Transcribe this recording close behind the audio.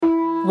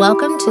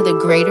Welcome to the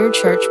Greater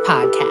Church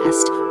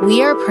Podcast.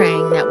 We are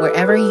praying that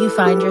wherever you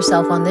find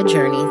yourself on the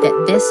journey,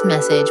 that this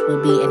message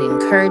will be an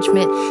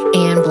encouragement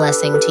and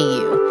blessing to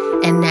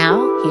you. And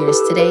now, here's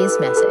today's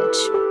message.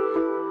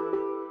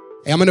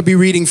 I'm going to be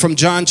reading from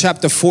John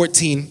chapter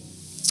 14,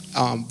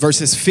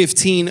 verses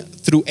 15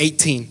 through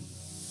 18.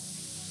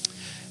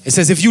 It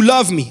says, "If you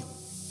love me,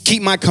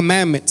 keep my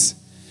commandments,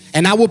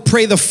 and I will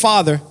pray the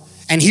Father,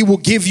 and he will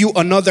give you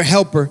another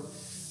helper,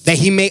 that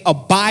he may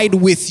abide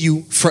with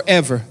you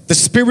forever. The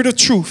Spirit of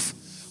truth,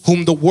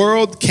 whom the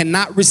world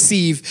cannot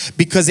receive,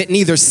 because it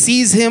neither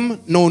sees him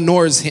nor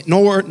knows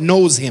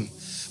him.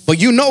 But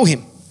you know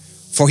him,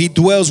 for he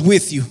dwells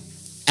with you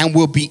and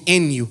will be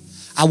in you.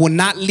 I will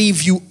not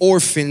leave you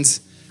orphans.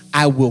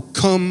 I will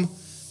come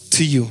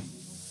to you."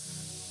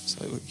 So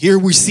here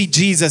we see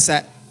Jesus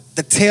at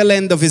the tail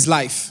end of his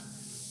life,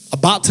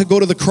 about to go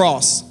to the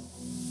cross.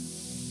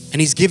 And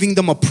he's giving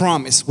them a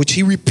promise, which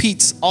he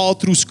repeats all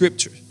through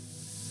Scripture.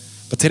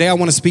 But today I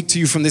want to speak to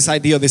you from this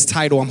idea, this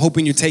title. I'm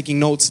hoping you're taking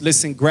notes.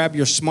 Listen, grab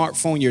your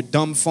smartphone, your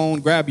dumb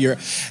phone, grab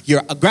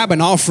grab an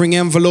offering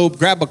envelope,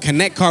 grab a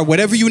connect card,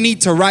 whatever you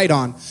need to write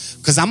on.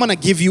 Because I'm going to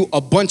give you a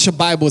bunch of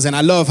Bibles. And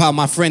I love how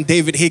my friend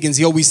David Higgins,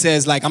 he always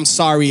says, like, I'm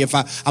sorry if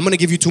I'm going to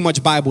give you too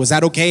much Bible. Is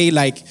that okay?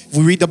 Like, if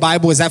we read the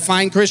Bible, is that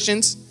fine,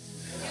 Christians?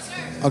 Yes,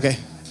 sir. Okay.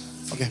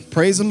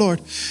 Praise the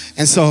Lord.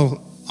 And so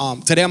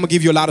today I'm going to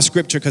give you a lot of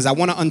Scripture because I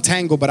want to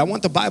untangle, but I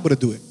want the Bible to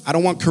do it. I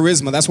don't want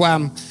charisma. That's why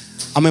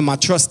I'm in my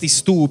trusty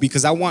stool,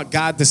 because I want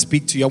God to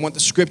speak to you. I want the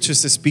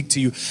Scriptures to speak to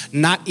you,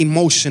 not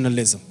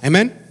emotionalism.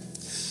 Amen?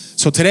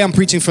 So today I'm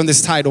preaching from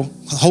this title,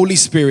 Holy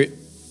Spirit,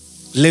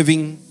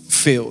 Living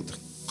Filled.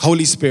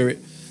 Holy Spirit,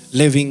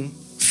 Living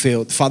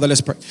Filled. Father,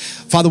 let's pray.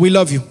 Father, we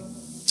love you.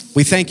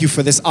 We thank you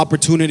for this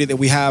opportunity that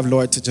we have,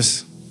 Lord, to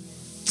just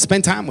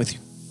spend time with you.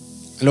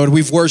 And Lord,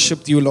 we've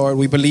worshiped you, Lord.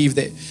 We believe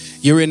that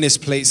you're in this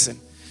place. And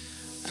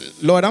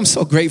Lord, I'm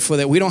so grateful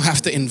that we don't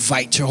have to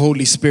invite your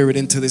Holy Spirit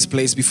into this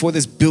place. Before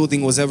this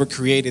building was ever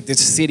created, this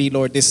city,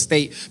 Lord, this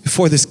state,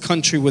 before this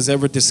country was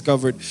ever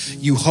discovered,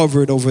 you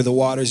hovered over the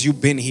waters.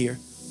 You've been here.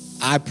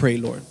 I pray,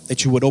 Lord,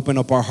 that you would open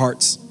up our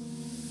hearts.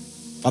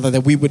 Father,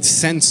 that we would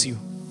sense you.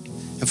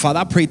 And Father,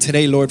 I pray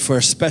today, Lord, for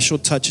a special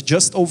touch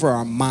just over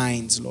our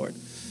minds, Lord,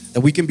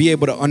 that we can be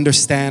able to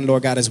understand,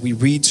 Lord God, as we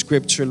read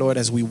Scripture, Lord,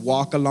 as we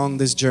walk along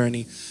this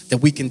journey, that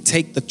we can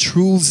take the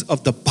truths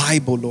of the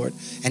Bible, Lord,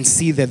 and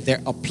see that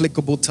they're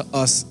applicable to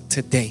us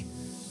today.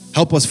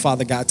 Help us,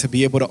 Father God, to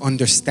be able to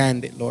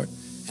understand it, Lord,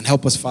 and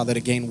help us, Father, to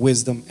gain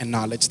wisdom and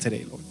knowledge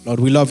today, Lord. Lord,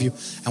 we love you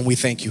and we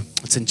thank you.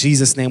 It's in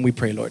Jesus' name we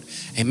pray, Lord.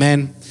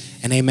 Amen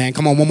and amen.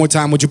 Come on, one more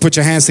time. Would you put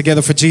your hands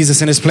together for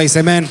Jesus in this place?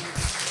 Amen.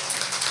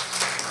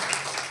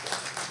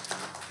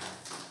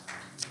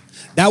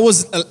 That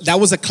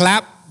was a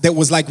clap that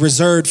was like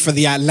reserved for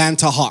the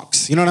Atlanta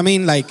Hawks. You know what I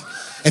mean? Like,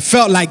 it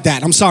felt like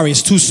that. I'm sorry,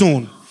 it's too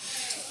soon.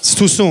 It's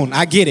too soon.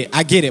 I get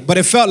it. But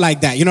it felt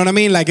like that. You know what I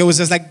mean? Like, it was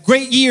just like,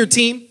 great year,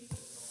 team.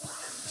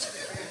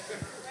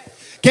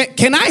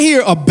 Can I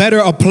hear a better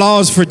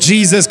applause for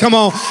Jesus? Come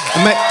on.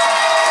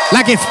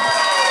 Like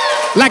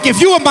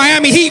if you a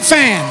Miami Heat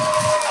fan,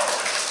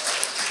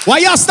 why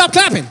y'all stop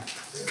clapping?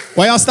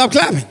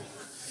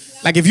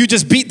 Like if you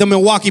just beat the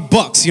Milwaukee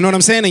Bucks, you know what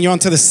I'm saying? And you're on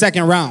to the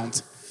second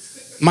round.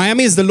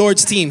 Miami is the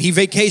Lord's team. He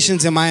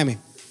vacations in Miami.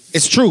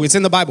 It's true. It's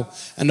in the Bible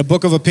and the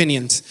book of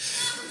opinions.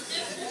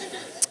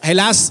 Hey,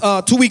 last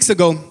 2 weeks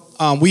ago,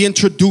 we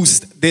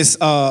introduced this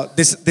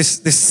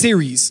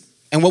series.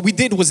 And what we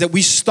did was that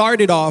we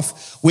started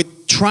off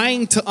with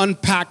trying to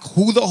unpack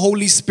who the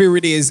Holy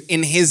Spirit is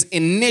in his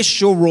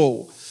initial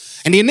role.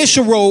 And the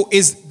initial role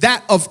is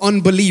that of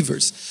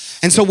unbelievers.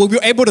 And so we were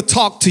able to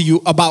talk to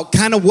you about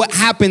kind of what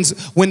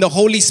happens when the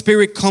Holy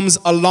Spirit comes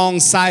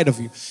alongside of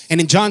you.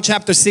 And in John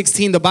chapter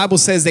 16, the Bible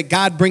says that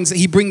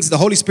the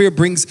Holy Spirit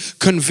brings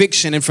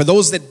conviction. And for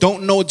those that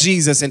don't know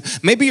Jesus, and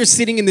maybe you're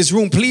sitting in this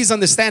room, please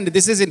understand that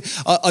this isn't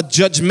a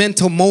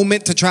judgmental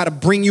moment to try to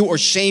bring you or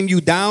shame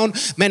you down.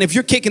 Man, if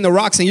you're kicking the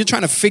rocks and you're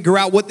trying to figure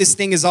out what this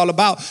thing is all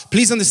about,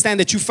 please understand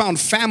that you found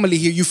family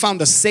here. You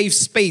found a safe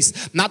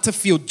space, not to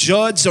feel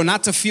judged or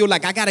not to feel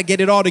like I got to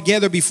get it all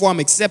together before I'm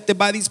accepted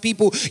by these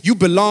people. You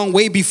belong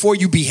way before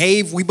you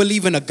behave. We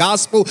believe in a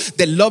gospel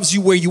that loves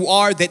you where you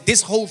are, that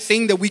this whole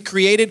thing that we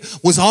created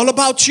was all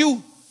about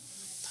you.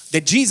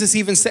 That Jesus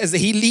even says that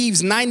he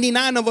leaves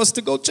 99 of us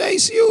to go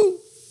chase you.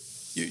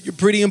 You're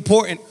pretty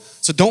important.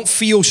 So don't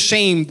feel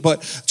shamed.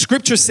 But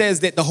Scripture says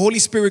that the Holy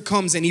Spirit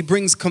comes and he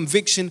brings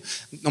conviction.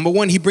 Number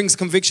one, he brings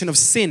conviction of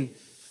sin.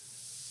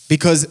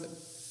 Because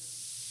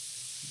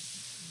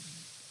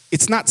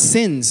it's not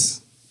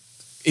sins.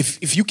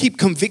 If you keep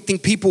convicting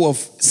people of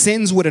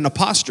sins with an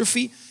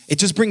apostrophe, it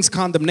just brings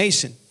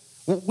condemnation.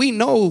 We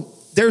know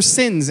there's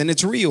sins and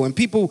it's real, and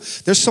people,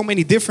 there's so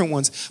many different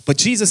ones. But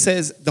Jesus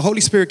says the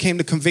Holy Spirit came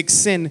to convict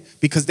sin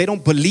because they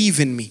don't believe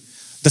in me.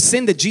 The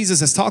sin that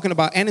Jesus is talking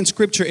about, and in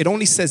Scripture, it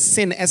only says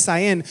sin,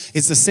 S-I-N,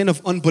 is the sin of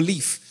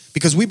unbelief.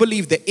 Because we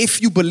believe that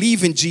if you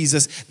believe in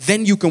Jesus,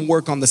 then you can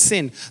work on the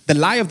sin. The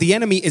lie of the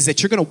enemy is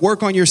that you're going to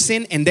work on your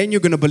sin and then you're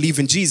going to believe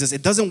in Jesus.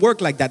 It doesn't work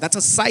like that. That's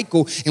a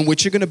cycle in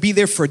which you're going to be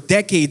there for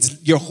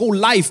decades. Your whole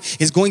life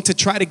is going to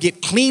try to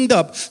get cleaned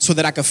up so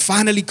that I can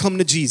finally come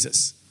to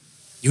Jesus.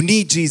 You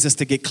need Jesus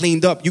to get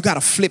cleaned up. You got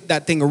to flip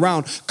that thing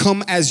around.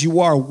 Come as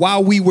you are.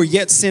 While we were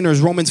yet sinners,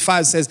 Romans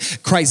 5 says,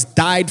 Christ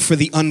died for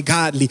the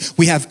ungodly.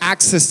 We have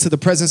access to the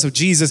presence of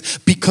Jesus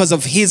because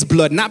of his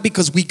blood, not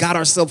because we got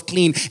ourselves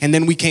clean and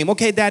then we came,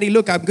 okay, daddy,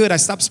 look, I'm good. I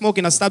stopped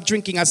smoking. I stopped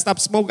drinking. I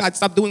stopped smoking. I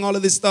stopped doing all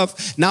of this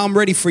stuff. Now I'm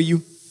ready for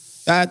you.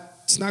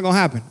 It's not going to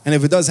happen. And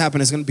if it does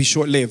happen, it's going to be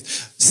short-lived.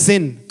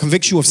 Sin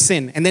convicts you of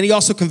sin. And then he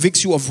also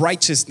convicts you of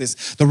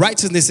righteousness. The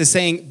righteousness is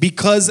saying,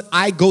 because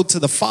I go to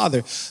the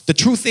Father. The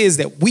truth is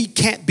that we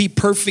can't be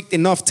perfect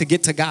enough to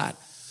get to God.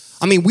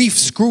 I mean, we've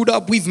screwed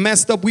up. We've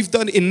messed up. We've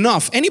done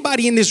enough.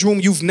 Anybody in this room,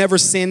 you've never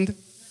sinned?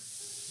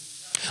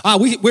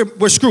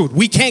 We're screwed.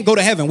 We can't go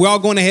to heaven. We're all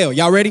going to hell.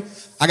 Y'all ready?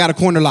 I got a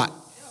corner lot.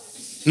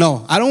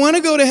 No, I don't want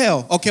to go to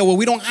hell. Okay, well,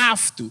 we don't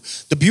have to.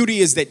 The beauty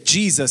is that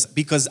Jesus,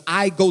 because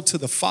I go to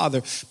the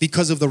Father,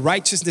 because of the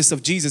righteousness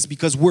of Jesus,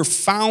 because we're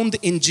found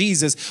in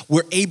Jesus,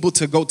 we're able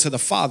to go to the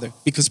Father,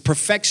 because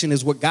perfection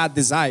is what God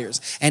desires.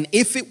 And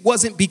if it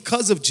wasn't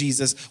because of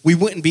Jesus, we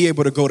wouldn't be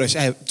able to go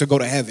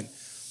to heaven.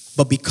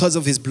 But because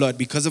of his blood,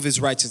 because of his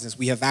righteousness,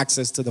 we have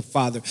access to the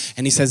Father.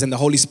 And he says, and the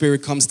Holy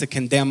Spirit comes to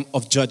condemn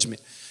of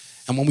judgment.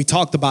 And when we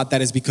talked about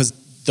that, is because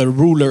the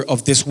ruler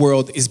of this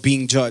world is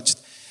being judged.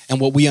 And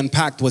what we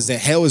unpacked was that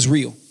hell is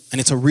real. And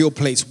it's a real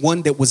place,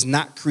 one that was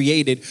not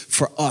created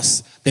for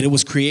us, that it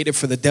was created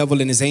for the devil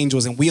and his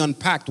angels. And we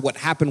unpacked what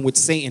happened with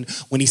Satan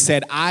when he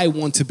said, I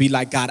want to be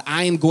like God.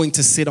 I am going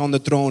to sit on the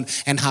throne,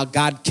 and how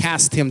God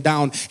cast him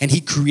down and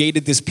he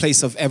created this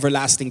place of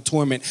everlasting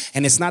torment.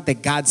 And it's not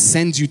that God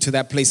sends you to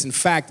that place. In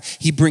fact,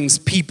 he brings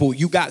people.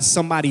 You got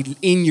somebody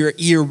in your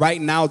ear right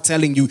now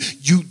telling you,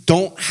 you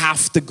don't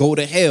have to go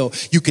to hell.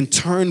 You can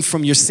turn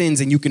from your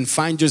sins and you can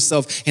find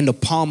yourself in the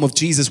palm of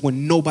Jesus where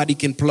nobody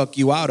can pluck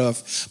you out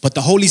of. But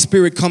the Holy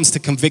Spirit comes to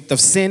convict of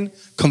sin,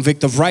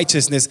 convict of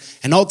righteousness.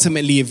 And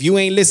ultimately, if you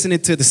ain't listening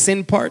to the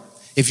sin part,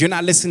 if you're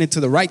not listening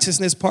to the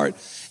righteousness part,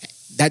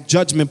 that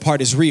judgment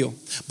part is real.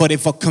 But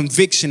if a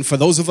conviction, for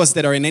those of us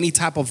that are in any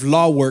type of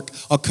law work,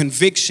 a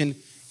conviction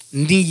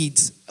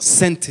needs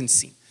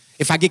sentencing.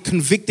 If I get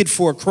convicted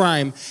for a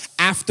crime,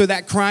 after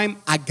that crime,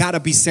 I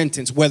gotta be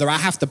sentenced. Whether I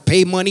have to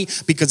pay money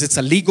because it's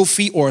a legal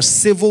fee or a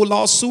civil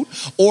lawsuit,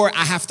 or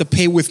I have to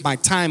pay with my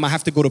time, I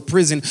have to go to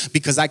prison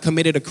because I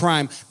committed a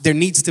crime, there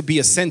needs to be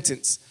a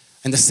sentence.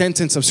 And the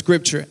sentence of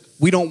Scripture,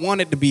 we don't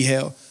want it to be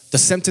hell. The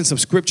sentence of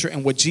Scripture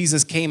and what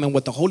Jesus came and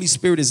what the Holy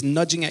Spirit is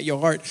nudging at your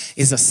heart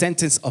is a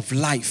sentence of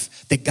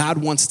life, that God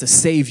wants to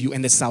save you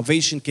and that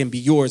salvation can be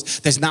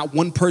yours. There's not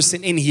one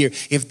person in here.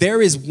 If there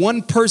is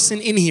one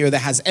person in here that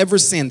has ever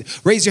sinned,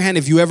 raise your hand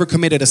if you ever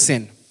committed a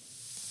sin.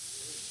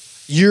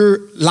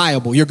 You're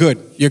liable. You're good.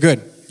 You're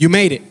good. You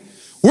made it.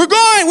 We're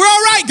going. We're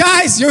all right,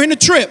 guys. You're in a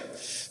trip.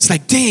 It's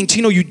like, dang,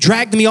 Chino, you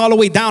dragged me all the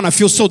way down. I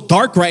feel so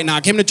dark right now.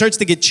 I came to church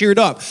to get cheered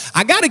up.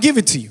 I got to give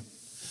it to you.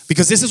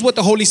 Because this is what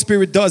the Holy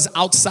Spirit does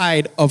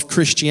outside of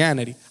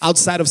Christianity,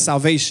 outside of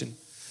salvation.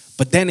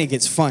 But then it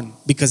gets fun,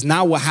 because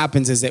now what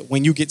happens is that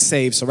when you get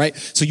saved, so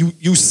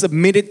you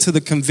submit it to the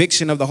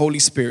conviction of the Holy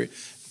Spirit.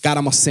 God,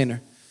 I'm a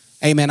sinner.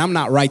 Hey, man, I'm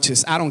not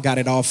righteous. I don't got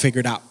it all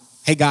figured out.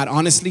 Hey, God,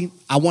 honestly,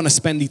 I want to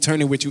spend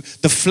eternity with you.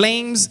 The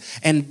flames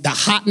and the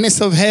hotness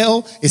of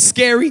hell is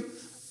scary.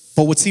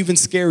 But what's even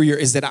scarier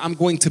is that I'm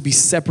going to be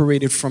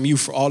separated from you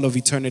for all of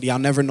eternity. I'll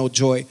never know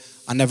joy.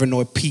 I'll never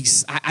know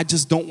peace. I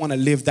just don't want to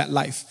live that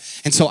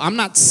life. And so I'm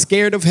not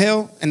scared of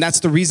hell. And that's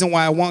the reason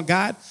why I want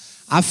God.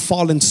 I've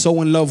fallen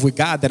so in love with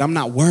God that I'm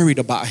not worried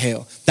about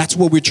hell. That's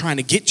what we're trying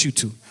to get you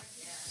to.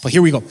 But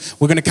here we go.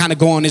 We're going to kind of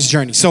go on this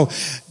journey. So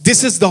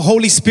this is the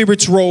Holy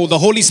Spirit's role. The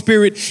Holy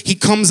Spirit, he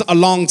comes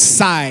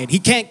alongside. He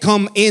can't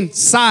come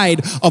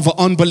inside of an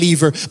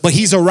unbeliever, but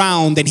he's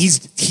around and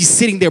he's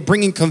sitting there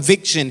bringing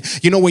conviction.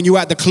 You know, when you're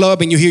at the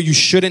club and you hear you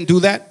shouldn't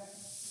do that?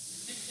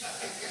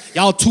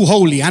 Y'all too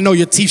holy. I know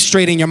your teeth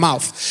straight in your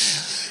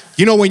mouth.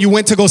 You know, when you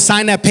went to go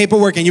sign that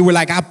paperwork and you were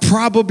like, I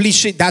probably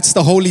should. That's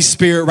the Holy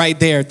Spirit right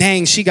there.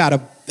 Dang, she got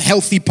a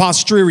healthy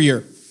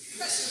posterior.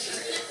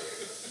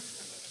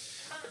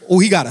 Oh,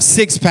 he got a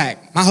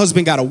 6-pack. My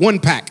husband got a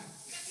 1-pack.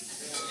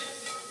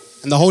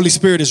 And the Holy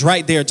Spirit is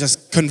right there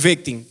just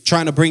convicting,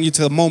 trying to bring you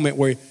to the moment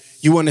where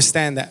you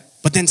understand that.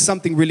 But then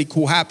something really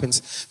cool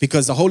happens,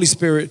 because the Holy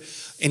Spirit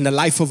in the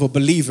life of a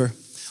believer,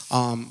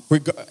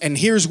 and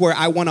here's where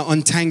I want to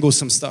untangle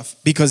some stuff,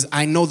 because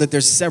I know that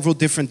there's several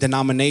different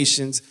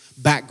denominations,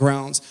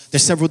 backgrounds.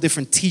 There's several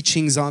different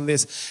teachings on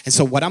this. And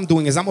so what I'm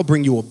doing is I'm going to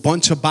bring you a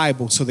bunch of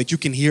Bible so that you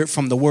can hear it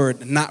from the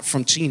Word, not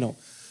from Chino.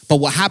 But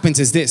what happens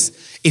is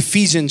this.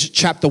 Ephesians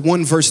chapter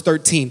 1, verse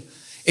 13.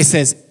 It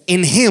says,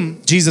 in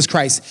him, Jesus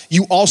Christ,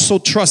 you also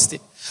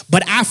trusted.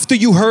 But after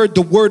you heard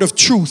the word of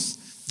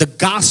truth, the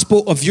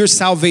gospel of your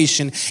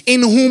salvation,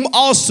 in whom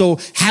also,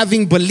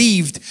 having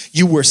believed,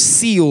 you were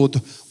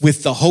sealed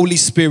with the Holy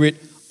Spirit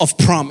of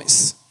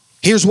promise.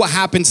 Here's what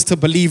happens to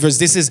believers.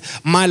 This is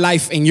my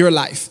life and your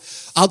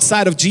life.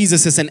 Outside of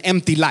Jesus is an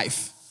empty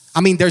life. I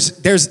mean,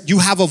 you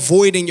have a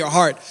void in your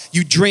heart.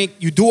 You drink,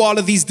 you do all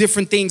of these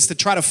different things to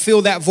try to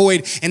fill that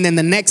void. And then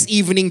the next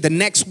evening, the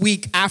next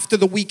week, after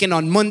the weekend,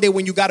 on Monday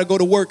when you got to go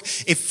to work,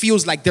 it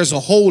feels like there's a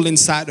hole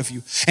inside of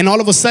you. And all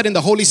of a sudden,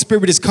 the Holy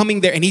Spirit is coming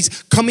there and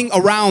he's coming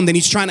around and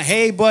he's trying to,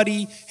 hey,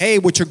 buddy, hey,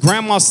 what your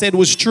grandma said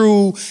was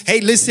true.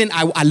 Hey, listen,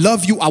 I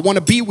love you. I want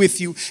to be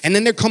with you. And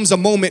then there comes a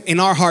moment in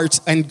our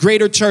hearts, and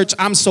Greater Church,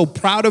 I'm so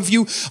proud of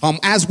you.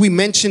 As we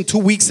mentioned 2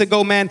 weeks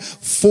ago, man,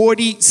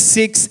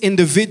 46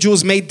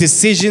 individuals made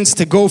decisions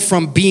to go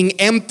from being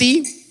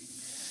empty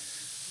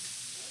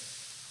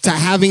to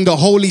having the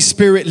Holy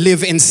Spirit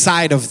live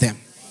inside of them.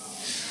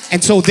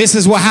 And so this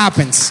is what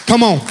happens.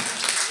 Come on.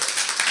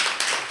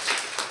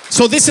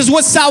 So this is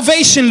what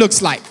salvation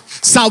looks like.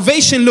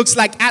 Salvation looks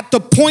like at the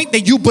point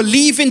that you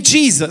believe in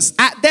Jesus,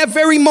 at that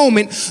very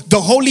moment,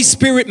 the Holy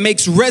Spirit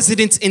makes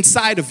residence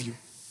inside of you.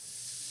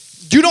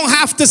 You don't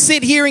have to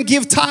sit here and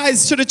give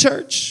tithes to the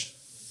church.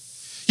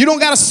 You don't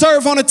got to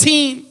serve on a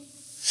team.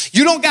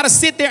 You don't got to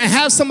sit there and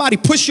have somebody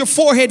push your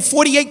forehead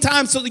 48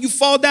 times so that you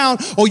fall down.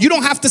 Or you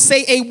don't have to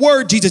say a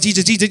word, Jesus,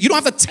 Jesus, Jesus. You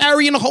don't have to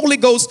tarry in the Holy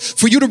Ghost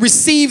for you to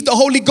receive the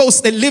Holy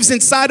Ghost that lives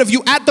inside of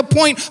you at the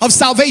point of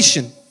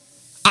salvation.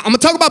 I'm going to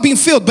talk about being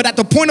filled, but at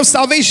the point of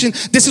salvation,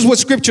 this is what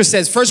scripture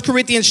says. 1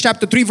 Corinthians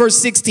chapter 3, verse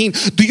 16.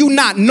 Do you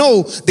not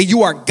know that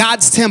you are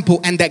God's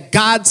temple and that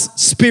God's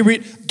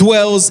Spirit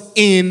dwells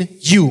in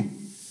you?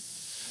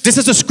 This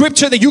is a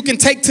scripture that you can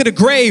take to the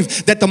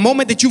grave, that the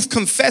moment that you've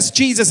confessed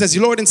Jesus as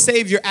your Lord and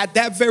Savior, at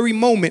that very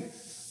moment,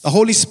 the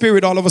Holy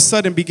Spirit all of a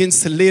sudden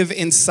begins to live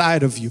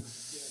inside of you.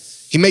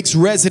 He makes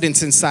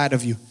residence inside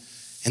of you.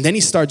 And then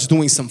he starts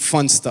doing some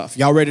fun stuff.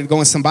 Y'all ready to go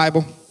in some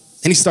Bible?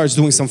 And he starts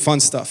doing some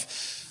fun stuff.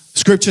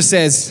 Scripture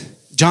says,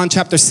 John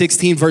chapter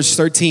 16, verse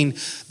 13,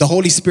 the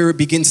Holy Spirit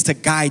begins to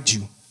guide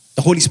you.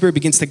 The Holy Spirit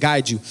begins to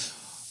guide you.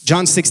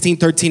 John 16,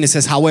 13, it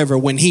says, however,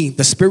 when he,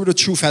 the Spirit of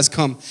truth has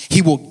come,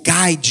 he will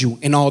guide you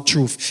in all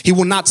truth. He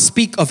will not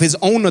speak of his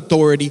own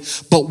authority,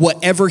 but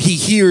whatever he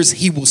hears,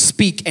 he will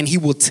speak, and he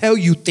will tell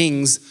you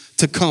things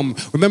to come.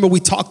 Remember,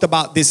 we talked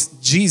about this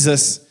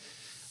Jesus,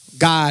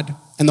 God,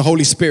 and the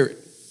Holy Spirit.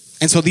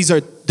 And so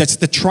that's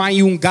the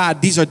triune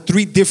God. These are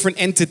three different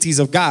entities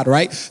of God,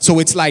 right? So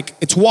it's like,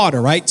 it's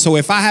water, right? So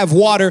if I have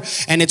water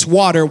and it's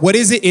water, what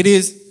is it? It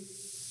is.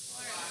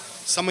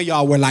 Some of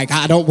y'all were like,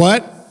 I don't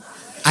what?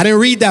 I didn't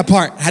read that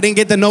part. I didn't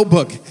get the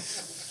notebook.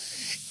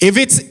 If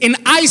it's in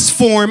ice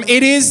form,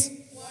 it is.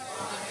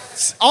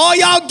 All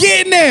y'all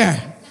getting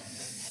there.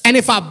 And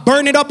if I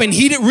burn it up and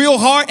heat it real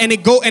hard and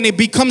it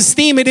becomes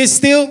steam, it is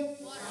still.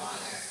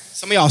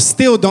 Some of y'all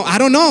still don't. I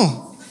don't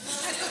know.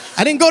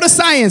 I didn't go to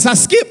science. I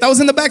skipped. I was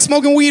in the back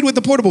smoking weed with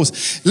the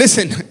portables.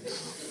 Listen,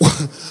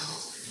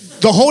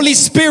 the Holy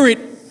Spirit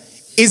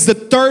is the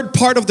third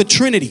part of the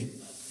Trinity.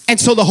 And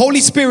so the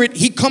Holy Spirit,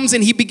 he comes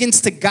and he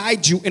begins to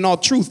guide you in all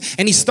truth.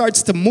 And he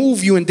starts to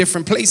move you in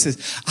different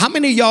places. How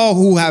many of y'all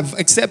who have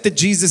accepted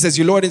Jesus as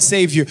your Lord and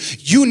Savior,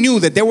 you knew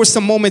that there were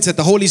some moments that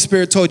the Holy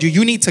Spirit told you,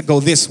 you need to go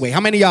this way? How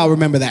many of y'all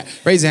remember that?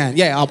 Raise your hand.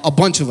 Yeah, a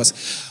bunch of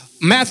us.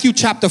 Matthew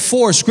chapter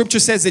 4, scripture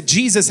says that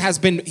Jesus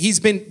he's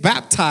been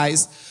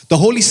baptized. The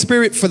Holy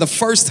Spirit for the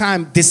first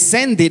time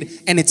descended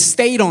and it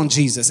stayed on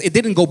Jesus. It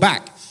didn't go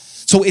back.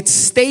 So it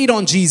stayed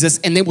on Jesus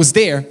and it was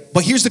there.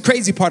 But here's the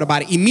crazy part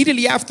about it.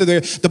 Immediately after there,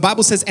 the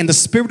Bible says, and the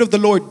Spirit of the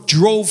Lord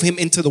drove him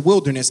into the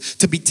wilderness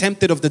to be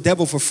tempted of the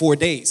devil for 4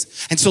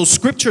 days. And so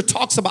scripture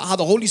talks about how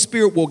the Holy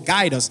Spirit will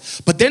guide us.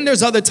 But then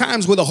there's other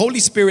times where the Holy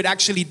Spirit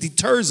actually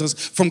deters us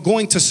from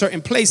going to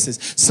certain places.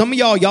 Some of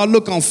y'all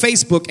look on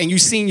Facebook and you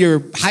seen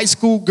your high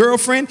school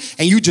girlfriend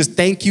and you just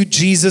thank you,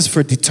 Jesus,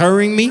 for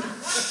deterring me.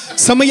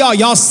 Some of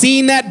y'all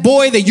seen that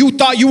boy that you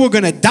thought you were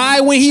going to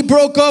die when he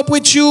broke up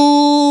with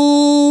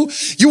you.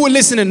 You were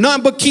listening to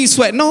nothing but Keith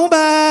Sweat.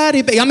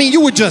 Nobody. I mean,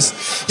 you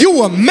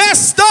were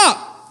messed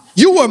up.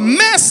 You were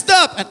messed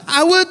up. And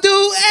I will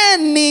do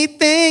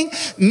anything.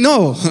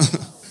 No.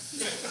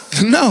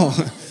 No.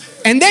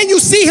 And then you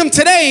see him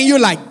today and you're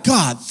like,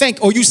 God,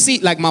 or you see,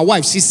 like my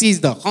wife, she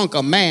sees the hunk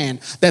of man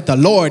that the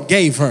Lord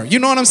gave her. You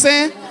know what I'm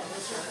saying?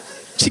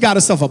 She got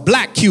herself a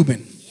black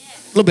Cuban.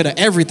 A little bit of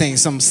everything.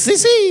 Some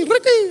sissy.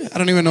 I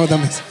don't even know what that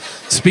means.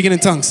 Speaking in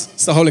tongues.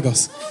 It's the Holy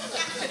Ghost.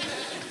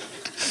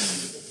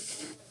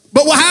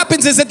 But what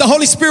happens is that the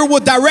Holy Spirit will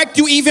direct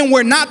you even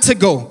where not to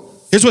go.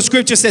 Here's what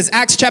scripture says.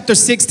 Acts chapter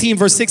 16,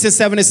 verse 6 and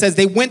 7. It says,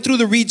 they went through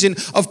the region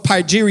of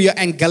Phrygia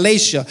and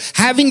Galatia,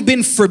 having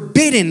been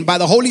forbidden by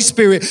the Holy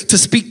Spirit to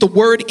speak the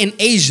word in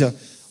Asia.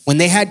 When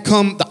they had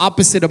come the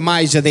opposite of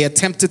Mysia, they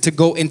attempted to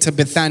go into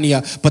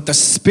Bithynia, but the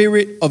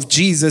Spirit of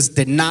Jesus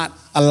did not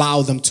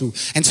allow them to.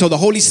 And so the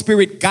Holy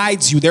Spirit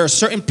guides you. There are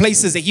certain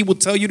places that he will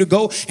tell you to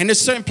go, and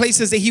there's certain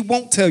places that he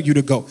won't tell you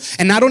to go.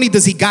 And not only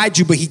does he guide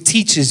you, but he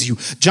teaches you.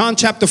 John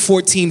chapter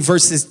 14,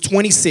 verses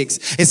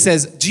 26, it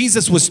says,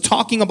 Jesus was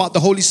talking about the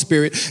Holy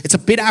Spirit. It's a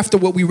bit after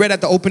what we read at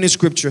the opening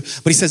scripture,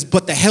 but he says,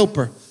 but the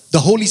Helper, the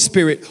Holy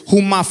Spirit,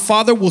 whom my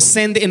Father will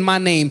send in my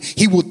name.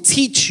 He will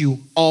teach you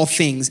all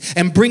things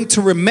and bring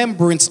to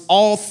remembrance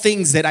all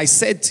things that I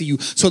said to you.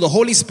 So the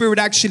Holy Spirit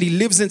actually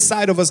lives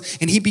inside of us,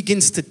 and he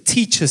begins to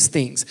teach us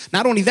things.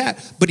 Not only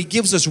that, but he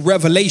gives us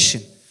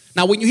revelation.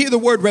 Now, when you hear the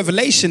word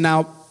revelation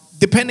now,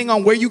 depending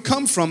on where you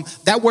come from,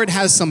 that word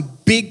has some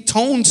big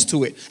tones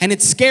to it. And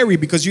it's scary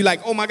because you're like,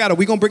 oh my God, are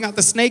we going to bring out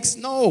the snakes?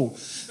 No.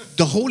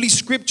 The Holy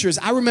Scriptures,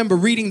 I remember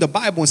reading the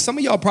Bible, and some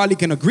of y'all probably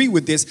can agree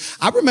with this.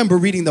 I remember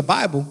reading the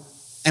Bible,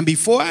 and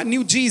before I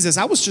knew Jesus,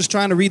 I was just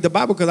trying to read the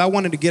Bible because I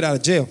wanted to get out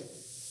of jail.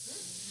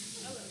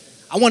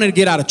 I wanted to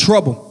get out of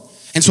trouble.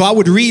 And so I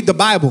would read the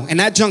Bible, and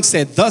that junk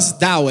said, thus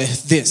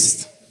thouest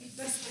this.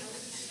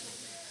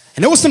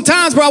 And there was some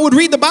times where I would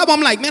read the Bible,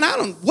 I'm like, man,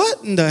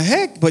 what in the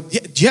heck?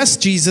 But yes,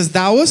 Jesus,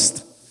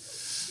 thouest.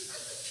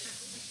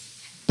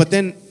 But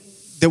then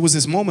there was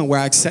this moment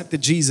where I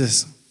accepted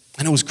Jesus.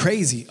 And it was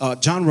crazy.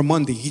 John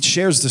Raimondi, he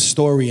shares the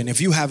story, and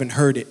if you haven't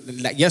heard it,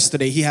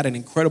 yesterday he had an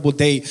incredible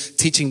day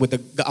teaching with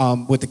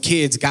the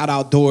kids, got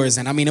outdoors,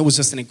 and I mean it was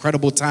just an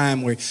incredible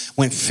time where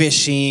went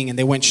fishing and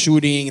they went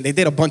shooting and they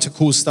did a bunch of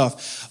cool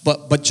stuff.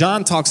 But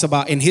John talks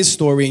about in his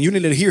story, and you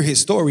need to hear his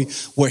story,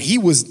 where he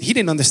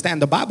didn't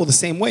understand the Bible the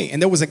same way,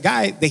 and there was a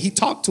guy that he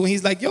talked to, and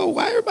he's like, "Yo,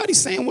 why everybody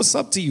saying what's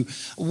up to you?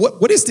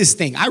 What is this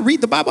thing? I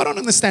read the Bible, I don't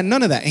understand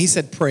none of that." And he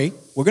said, "Pray.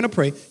 We're gonna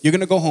pray. You're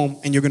gonna go home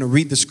and you're gonna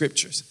read the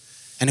scriptures."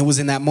 And it was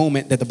in that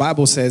moment that the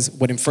Bible says,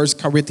 what in 1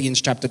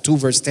 Corinthians chapter 2,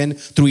 verse 10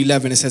 through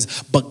 11, it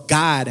says, but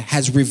God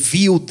has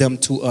revealed them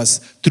to us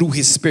through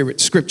his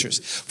Spirit, scriptures.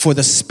 For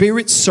the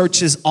Spirit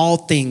searches all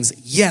things,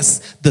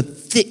 yes, the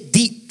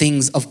deep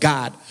things of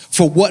God.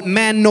 For what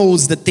man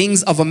knows the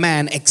things of a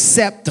man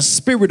except the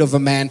spirit of a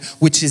man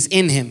which is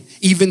in him?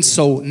 Even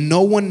so,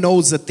 no one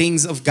knows the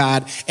things of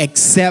God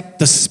except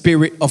the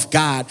Spirit of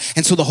God.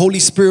 And so the Holy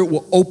Spirit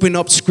will open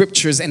up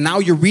scriptures, and now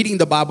you're reading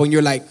the Bible and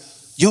you're like,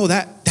 yo,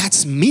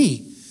 that's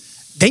me.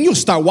 Then you'll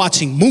start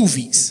watching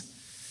movies.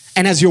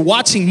 And as you're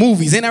watching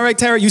movies, ain't that right,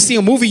 Tara? You see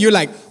a movie, you're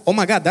like, oh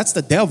my God, that's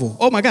the devil.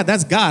 Oh my God,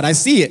 that's God. I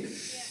see it.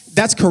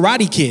 That's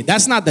Karate Kid.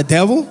 That's not the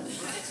devil.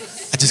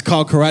 I just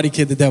called Karate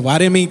Kid the devil. I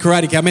didn't mean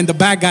Karate Kid. I meant the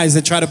bad guys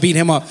that try to beat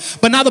him up.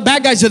 But now the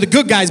bad guys are the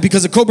good guys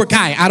because of Cobra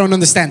Kai. I don't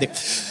understand it.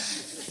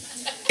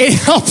 It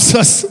helps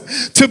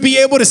us to be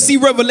able to see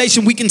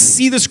revelation. We can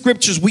see the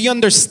scriptures. We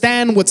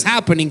understand what's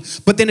happening.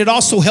 But then it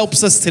also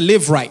helps us to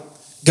live right.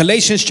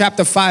 Galatians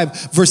chapter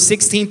 5, verse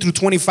 16 through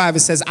 25, it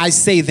says, I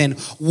say then,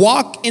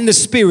 walk in the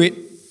Spirit,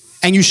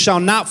 and you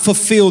shall not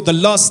fulfill the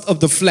lust of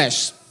the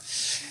flesh.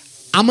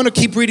 I'm going to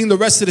keep reading the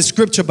rest of the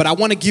scripture, but I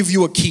want to give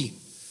you a key.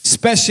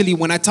 Especially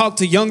when I talk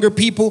to younger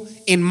people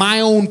in my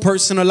own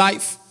personal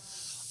life,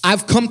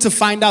 I've come to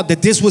find out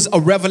that this was a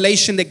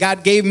revelation that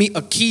God gave me,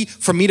 a key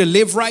for me to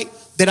live right,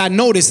 that I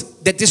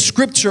noticed that this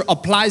scripture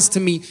applies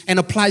to me and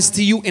applies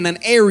to you in an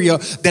area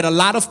that a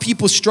lot of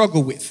people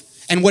struggle with.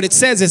 And what it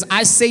says is,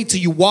 I say to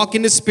you, walk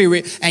in the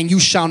Spirit, and you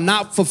shall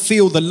not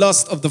fulfill the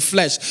lust of the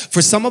flesh.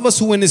 For some of us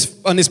who in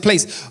this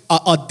place,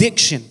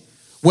 addiction,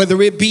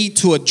 whether it be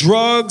to a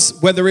drugs,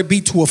 whether it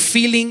be to a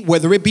feeling,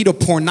 whether it be to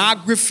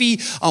pornography,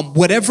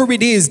 whatever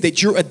it is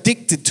that you're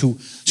addicted to,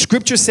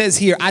 scripture says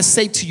here, I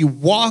say to you,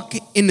 walk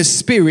in the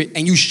Spirit,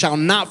 and you shall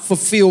not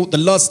fulfill the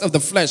lust of the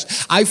flesh.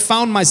 I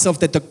found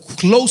myself that the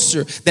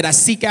closer that I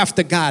seek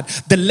after God,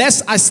 the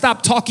less I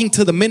stop talking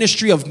to the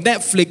ministry of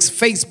Netflix,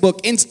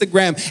 Facebook,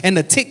 Instagram, and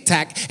the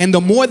TikTok, and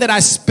the more that I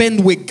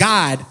spend with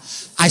God,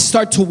 I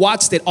start to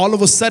watch that all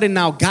of a sudden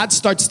now God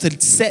starts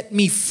to set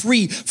me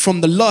free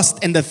from the lust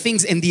and the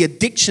things and the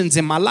addictions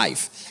in my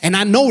life. And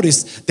I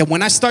notice that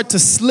when I start to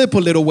slip a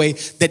little way,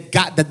 that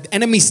the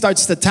enemy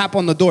starts to tap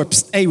on the door.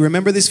 Psst, hey,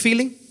 remember this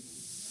feeling?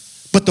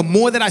 But the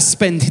more that I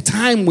spend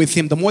time with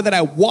him, the more that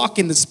I walk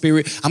in the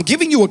Spirit, I'm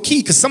giving you a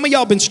key, because some of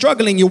y'all been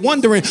struggling. You're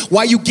wondering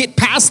why you get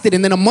past it,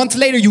 and then a month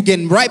later you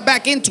getting right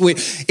back into it.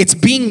 It's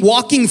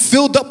walking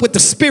filled up with the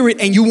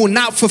Spirit, and you will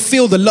not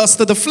fulfill the lust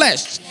of the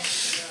flesh.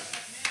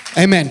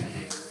 Amen.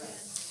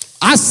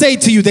 I say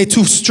to you, they're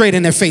too straight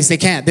in their face. They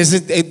can't.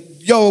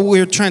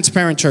 We're a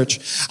transparent church.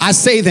 I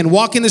say then,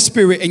 walk in the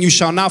Spirit, and you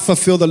shall not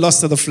fulfill the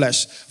lust of the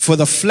flesh. For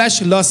the flesh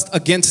lusts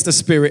against the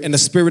Spirit, and the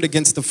Spirit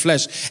against the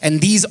flesh.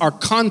 And these are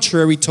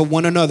contrary to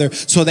one another,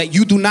 so that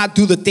you do not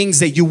do the things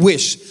that you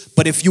wish.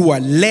 But if you are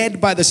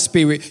led by the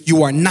Spirit,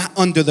 you are not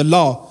under the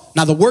law.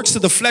 Now the works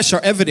of the flesh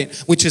are evident,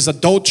 which is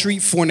adultery,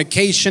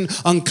 fornication,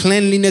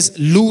 uncleanliness,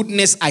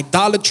 lewdness,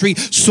 idolatry,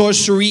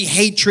 sorcery,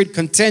 hatred,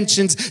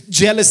 contentions,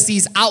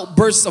 jealousies,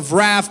 outbursts of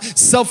wrath,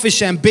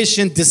 selfish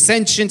ambition,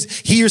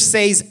 dissensions,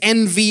 hearsays,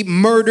 envy,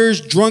 murders,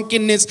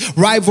 drunkenness,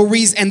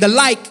 rivalries, and the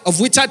like,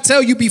 of which I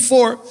tell you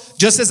before,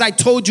 just as I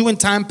told you in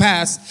time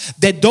past,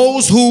 that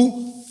those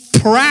who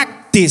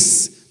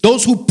practice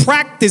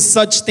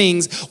such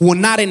things will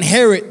not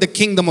inherit the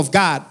kingdom of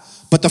God.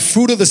 But the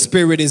fruit of the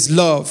Spirit is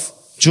love,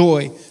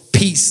 joy,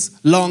 peace,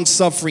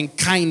 long-suffering,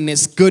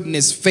 kindness,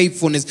 goodness,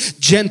 faithfulness,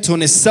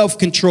 gentleness,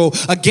 self-control.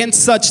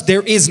 Against such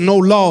there is no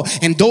law.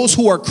 And those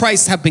who are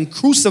Christ have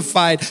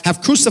crucified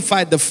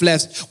the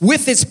flesh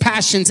with its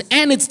passions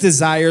and its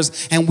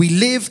desires, and we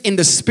live in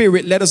the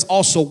Spirit. Let us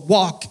also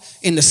walk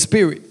in the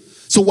Spirit.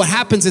 So what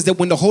happens is that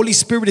when the Holy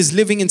Spirit is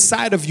living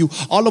inside of you,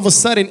 all of a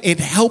sudden it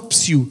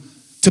helps you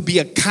to be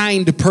a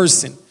kind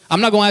person. I'm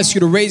not going to ask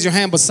you to raise your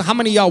hand, but how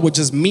many of y'all were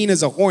just mean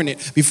as a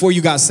hornet before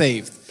you got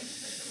saved?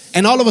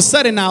 And all of a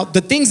sudden now, the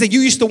things that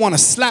you used to want to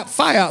slap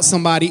fire out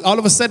somebody, all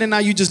of a sudden now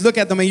you just look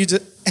at them and you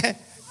just,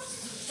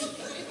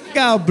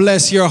 God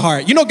bless your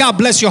heart. You know, God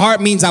bless your heart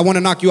means I want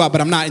to knock you out,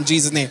 but I'm not, in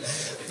Jesus' name.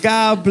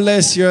 God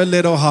bless your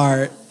little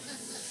heart.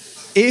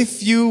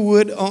 If you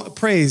would,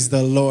 praise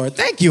the Lord.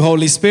 Thank you,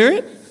 Holy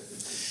Spirit.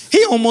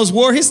 He almost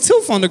wore his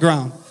tooth on the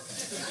ground.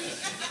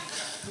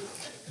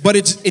 But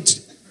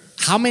it's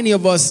how many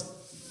of us,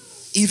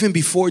 even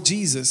before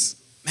Jesus,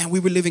 man,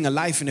 we were living a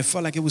life and it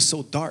felt like it was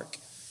so dark.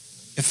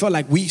 It felt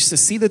like we used to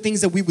see the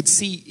things that we would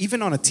see,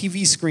 even on a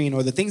TV screen,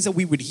 or the things that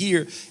we would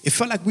hear. It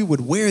felt like we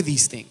would wear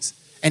these things.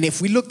 And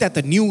if we looked at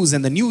the news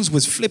and the news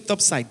was flipped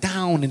upside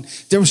down and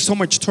there was so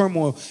much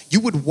turmoil, you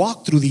would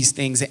walk through these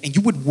things and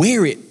you would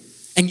wear it.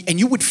 And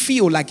you would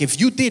feel like if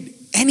you did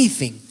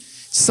anything,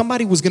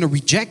 somebody was going to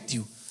reject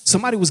you.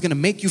 Somebody was going to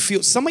make you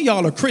feel. Some of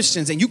y'all are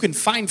Christians and you can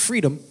find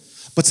freedom,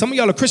 but some of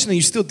y'all are Christians and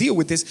you still deal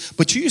with this.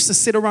 But you used to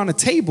sit around a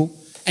table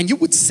and you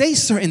would say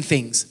certain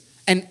things.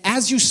 And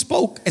as you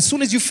spoke, as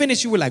soon as you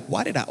finished, you were like,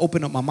 why did I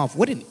open up my mouth?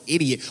 What an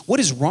idiot. What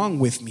is wrong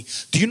with me?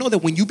 Do you know that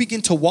when you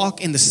begin to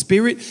walk in the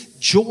Spirit,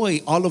 joy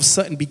all of a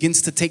sudden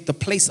begins to take the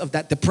place of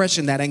that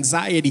depression, that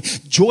anxiety.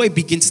 Joy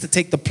begins to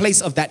take the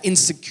place of that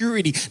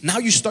insecurity. Now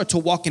you start to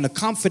walk in a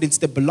confidence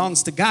that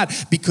belongs to God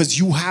because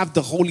you have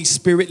the Holy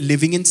Spirit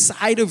living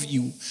inside of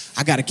you.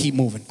 I got to keep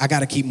moving.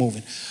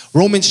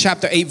 Romans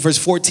chapter 8, verse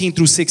 14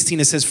 through 16,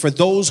 it says, for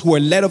those who are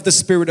led of the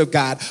Spirit of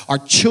God are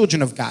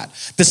children of God.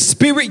 The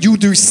Spirit you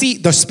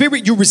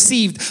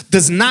received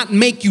does not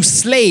make you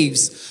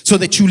slaves so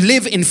that you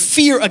live in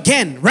fear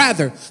again.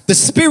 Rather, the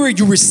Spirit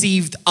you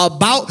received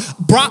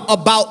brought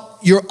about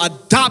your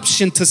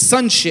adoption to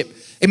sonship.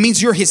 It means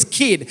you're his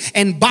kid.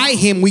 And by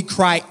him we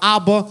cry,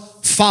 Abba,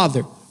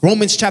 Father.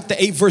 Romans chapter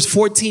 8 verse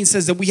 14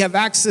 says that we have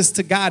access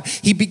to God.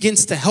 He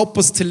begins to help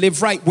us to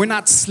live right. We're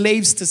not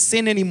slaves to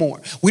sin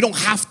anymore. We don't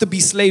have to be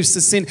slaves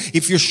to sin.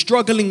 If you're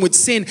struggling with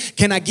sin,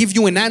 can I give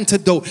you an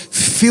antidote?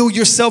 Fill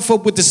yourself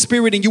up with the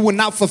Spirit and you will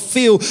not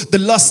fulfill the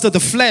lust of the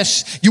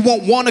flesh. You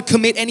won't want to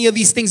commit any of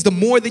these things the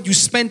more that you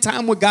spend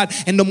time with God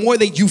and the more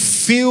that you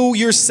fill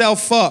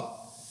yourself up.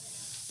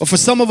 But for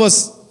some of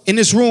us in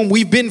this room,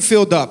 we've been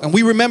filled up and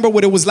we remember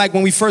what it was like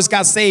when we first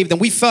got saved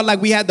and we felt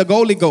like we had the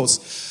Holy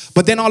Ghost.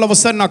 But then all of a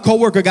sudden our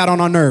coworker got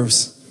on our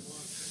nerves.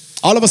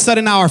 All of a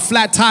sudden our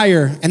flat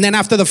tire, and then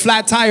after the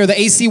flat tire, the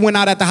AC went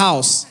out at the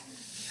house.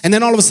 And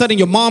then all of a sudden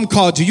your mom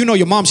called you. You know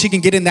your mom, she can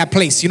get in that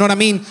place. You know what I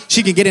mean?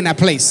 She can get in that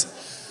place.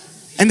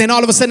 And then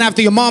all of a sudden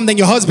after your mom, then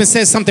your husband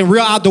says something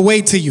real out the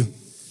way to you.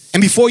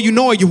 And before you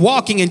know it, you're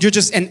walking and you're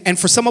just, and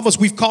for some of us,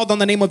 we've called on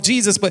the name of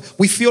Jesus, but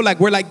we feel like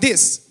we're like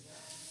this.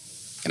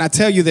 Can I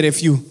tell you that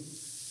if you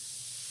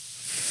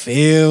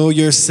fill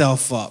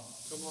yourself up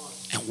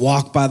and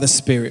walk by the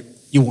Spirit,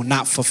 you will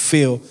not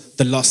fulfill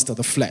the lust of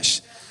the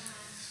flesh.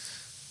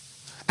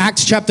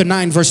 Acts chapter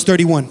 9, verse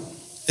 31.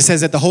 It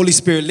says that the Holy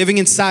Spirit living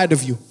inside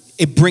of you,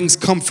 it brings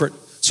comfort.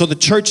 So the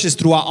churches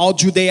throughout all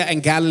Judea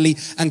and Galilee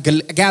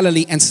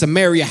and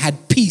Samaria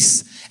had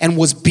peace and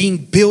was being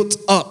built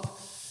up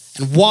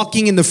and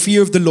walking in the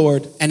fear of the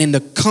Lord and in the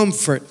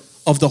comfort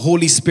of the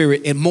Holy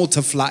Spirit. It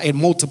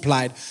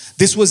multiplied.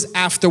 This was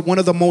after one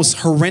of the most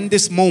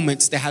horrendous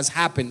moments that has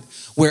happened,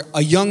 where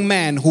a young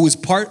man who is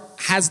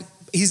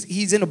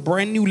he's in a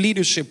brand new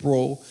leadership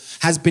role,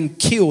 has been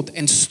killed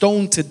and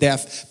stoned to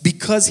death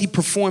because he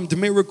performed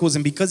miracles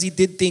and because he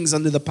did things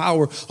under the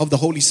power of the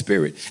Holy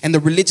Spirit. And the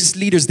religious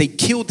leaders, they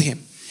killed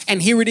him. And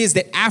here it is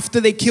that after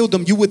they killed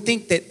him, you would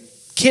think that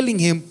killing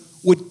him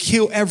would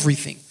kill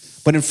everything.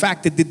 But in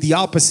fact, it did the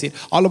opposite.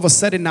 All of a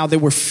sudden now they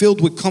were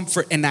filled with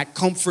comfort, and that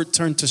comfort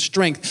turned to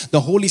strength.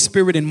 The Holy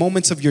Spirit, in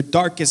moments of your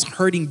darkest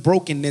hurting,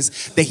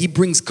 brokenness, that he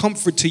brings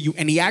comfort to you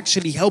and he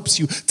actually helps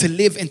you to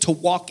live and to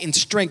walk in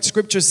strength.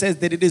 Scripture says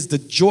that it is the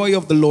joy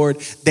of the Lord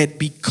that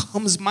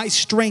becomes my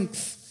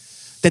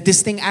strength. That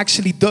this thing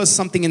actually does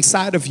something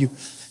inside of you.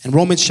 In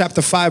Romans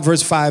chapter 5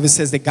 verse 5, it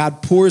says that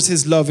God pours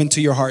his love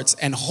into your hearts,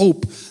 and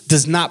hope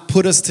does not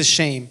put us to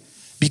shame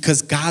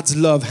because God's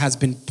love has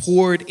been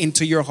poured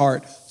into your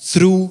heart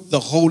through the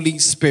Holy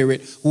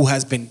Spirit who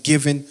has been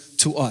given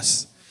to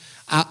us.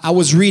 I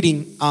was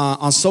reading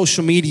on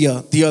social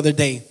media the other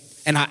day,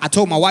 and I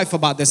told my wife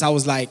about this. I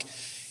was like,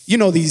 you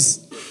know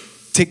these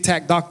Tic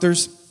Tac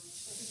doctors?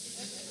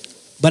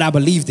 But I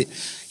believed it.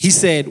 He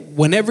said,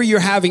 whenever you're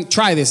having,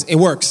 try this, it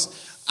works.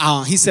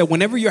 He said,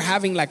 whenever you're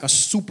having like a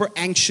super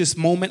anxious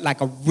moment,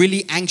 like a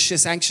really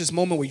anxious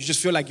moment where you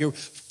just feel like you're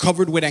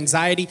covered with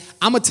anxiety,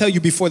 I'm going to tell you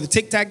before the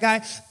TikTok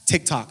guy,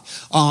 TikTok.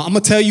 I'm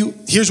going to tell you,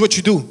 here's what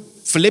you do.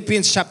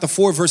 Philippians chapter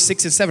 4, verse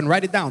 6 and 7.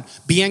 Write it down.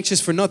 Be anxious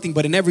for nothing,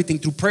 but in everything,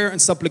 through prayer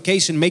and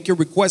supplication, make your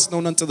requests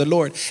known unto the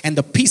Lord. And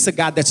the peace of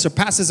God that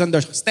surpasses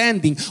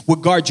understanding will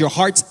guard your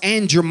hearts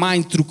and your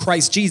minds through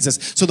Christ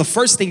Jesus. So the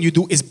first thing you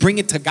do is bring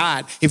it to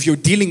God if you're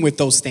dealing with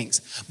those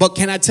things. But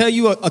can I tell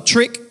you a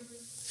trick?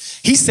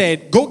 He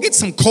said, go get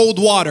some cold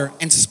water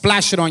and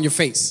splash it on your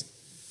face.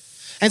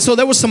 And so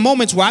there were some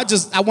moments where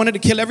I wanted to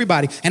kill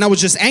everybody. And I was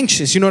just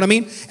anxious, you know what I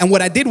mean? And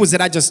what I did was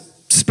that I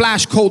just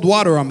splashed cold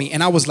water on me.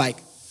 And I was like,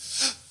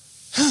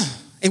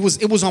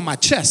 it was on my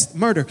chest,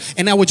 murder.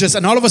 And I would just,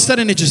 and all of a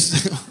sudden it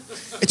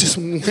just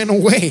went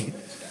away.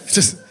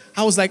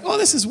 I was like, oh,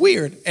 this is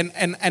weird. And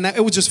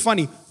it was just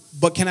funny.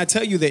 But can I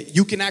tell you that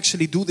you can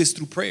actually do this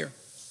through prayer?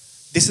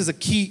 This is a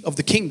key of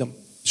the kingdom.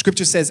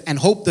 Scripture says, and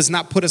hope does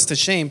not put us to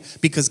shame,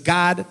 because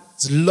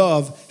God's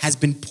love has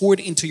been poured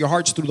into your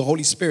hearts through the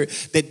Holy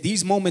Spirit. That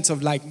these moments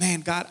of like,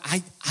 man, God,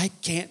 I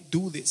can't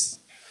do this.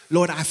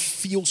 Lord, I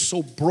feel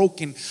so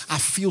broken. I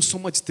feel so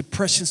much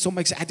depression,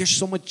 there's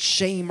so much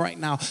shame right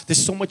now.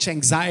 There's so much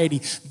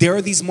anxiety. There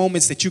are these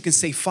moments that you can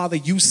say, Father,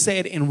 you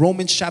said in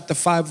Romans chapter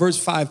 5,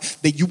 verse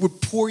 5, that you would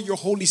pour your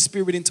Holy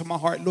Spirit into my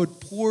heart. Lord,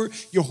 pour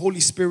your Holy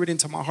Spirit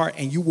into my heart,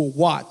 and you will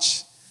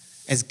watch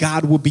as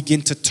God will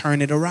begin to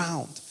turn it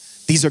around.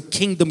 These are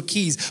kingdom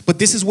keys. But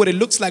this is what it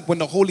looks like when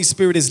the Holy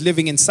Spirit is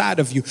living inside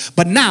of you.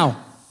 But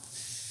now,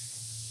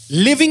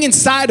 living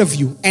inside of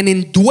you and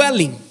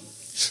indwelling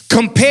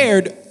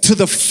compared to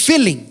the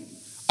filling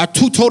are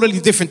two totally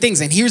different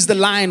things. And here's the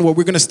line where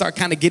we're going to start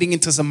kind of getting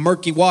into some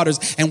murky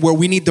waters and where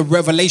we need the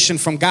revelation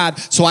from God.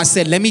 So I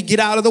said, let me get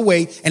out of the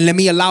way and let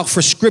me allow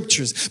for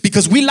scriptures,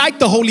 because we like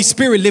the Holy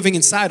Spirit living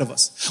inside of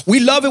us. We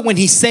love it when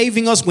he's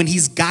saving us, when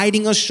he's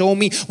guiding us, show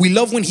me. We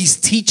love when he's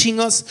teaching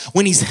us,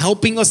 when he's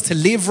helping us to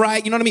live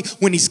right. You know what I mean?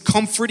 When he's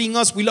comforting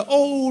us, we love,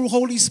 oh,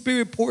 Holy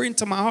Spirit, pour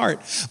into my heart.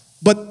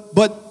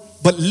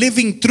 But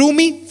living through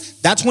me,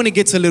 that's when it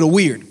gets a little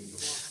weird.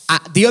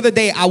 The other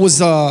day I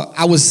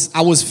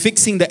was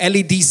fixing the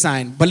LED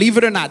sign. Believe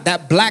it or not,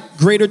 that black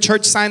Greater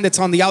Church sign that's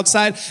on the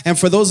outside. And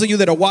for those of you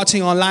that are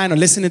watching online or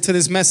listening to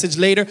this message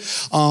later,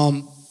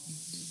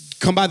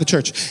 come by the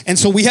church. And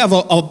so we have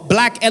a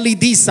black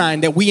LED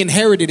sign that we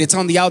inherited. It's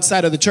on the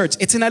outside of the church.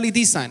 It's an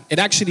LED sign. It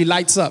actually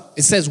lights up.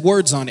 It says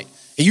words on it.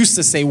 It used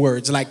to say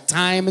words like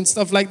time and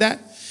stuff like that.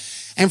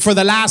 And for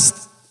the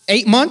last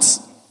 8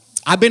 months,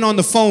 I've been on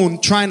the phone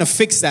trying to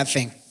fix that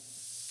thing.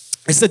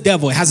 It's the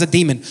devil. It has a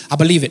demon. I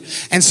believe it.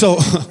 And so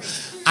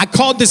I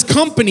called this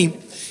company,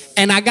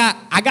 and I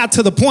got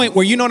to the point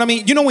where, you know what I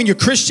mean? You know when you're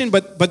Christian,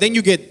 but then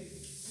you get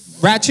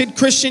ratchet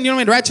Christian, you know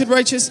what I mean? Ratchet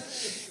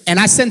righteous. And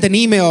I sent an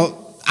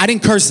email. I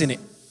didn't curse in it.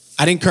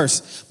 I didn't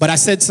curse. But I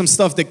said some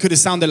stuff that could have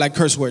sounded like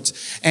curse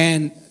words.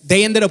 And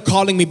they ended up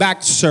calling me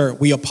back. Sir,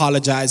 we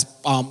apologize.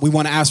 We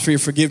want to ask for your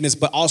forgiveness,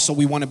 but also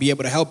we want to be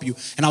able to help you.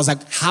 And I was like,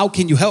 how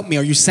can you help me?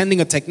 Are you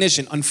sending a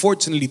technician?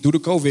 Unfortunately, due to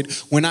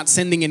COVID, we're not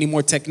sending any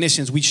more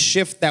technicians. We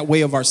shift that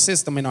way of our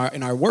system in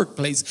our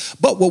workplace.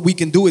 But what we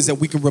can do is that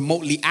we can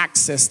remotely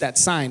access that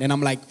sign. And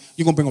I'm like,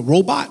 you're going to bring a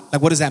robot?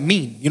 Like, what does that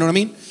mean? You know what I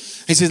mean?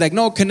 And she's like,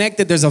 no, connect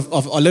it. There's a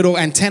little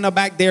antenna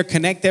back there.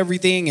 Connect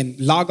everything and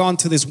log on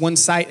to this one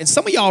site. And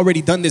some of y'all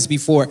already done this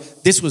before.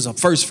 This was a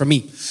first for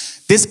me.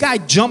 This guy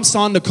jumps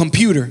on the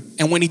computer.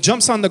 And when he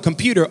jumps on the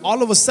computer,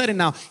 all of a sudden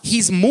now,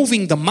 he's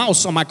moving the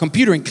mouse on my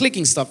computer and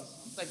clicking stuff.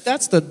 Like,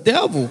 that's the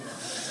devil.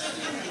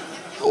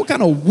 What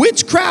kind of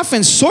witchcraft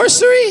and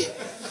sorcery?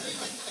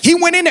 He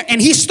went in there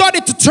and he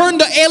started to turn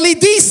the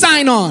LED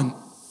sign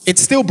on. It's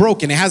still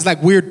broken. It has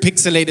like weird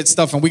pixelated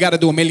stuff and we got to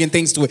do a million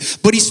things to it.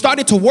 But he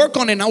started to work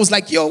on it and I was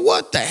like, yo,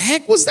 what the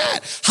heck was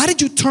that? How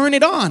did you turn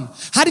it on?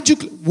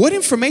 What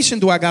information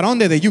do I got on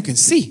there that you can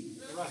see?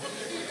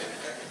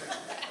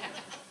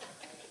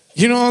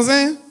 You know what I'm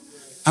saying?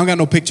 I don't got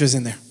no pictures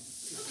in there.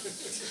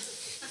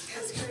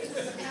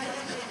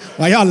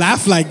 Why y'all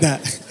laugh like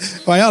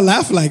that? Why y'all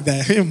laugh like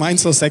that?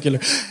 Mine's so secular.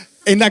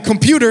 In that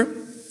computer,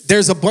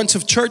 there's a bunch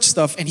of church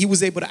stuff and he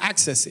was able to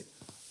access it.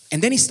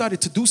 And then he started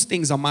to do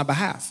things on my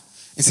behalf.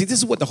 And see, this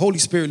is what the Holy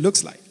Spirit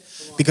looks like.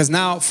 Because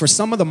now, for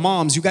some of the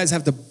moms, you guys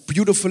have the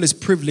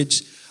beautifulest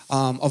privilege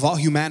of all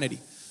humanity.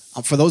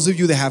 For those of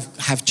you that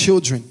have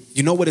children,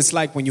 you know what it's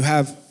like when you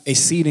have a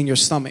seed in your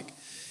stomach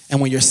and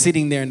when you're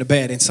sitting there in the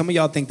bed. And some of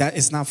y'all think that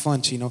it's not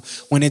fun, you know.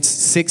 When it's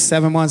 6,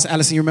 7 months,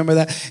 Allison, you remember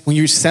that? When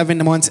you're 7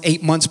 months,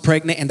 8 months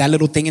pregnant and that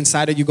little thing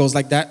inside of you goes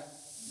like that.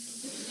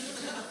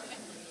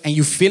 And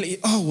you feel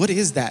it, oh, what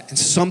is that? And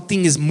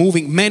something is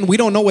moving. Men, we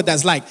don't know what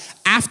that's like.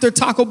 After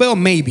Taco Bell,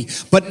 maybe.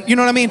 But you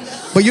know what I mean?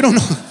 But you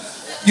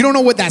don't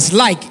know what that's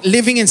like.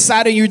 Living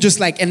inside of you, just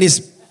like, and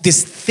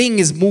this thing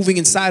is moving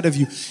inside of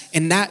you.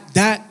 And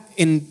that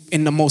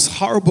in the most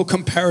horrible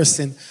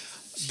comparison,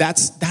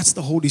 that's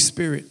the Holy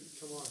Spirit.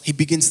 He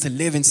begins to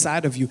live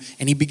inside of you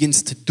and he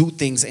begins to do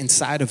things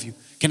inside of you.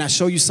 Can I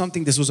show you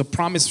something? This was a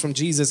promise from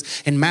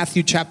Jesus in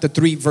Matthew chapter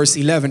 3, verse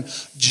 11.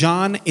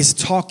 John is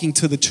talking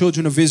to the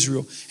children of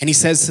Israel and he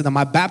says to them,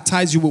 I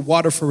baptize you with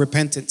water for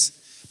repentance,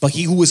 but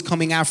he who is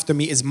coming after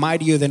me is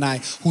mightier than I,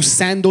 whose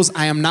sandals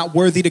I am not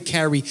worthy to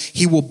carry.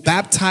 He will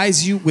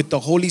baptize you with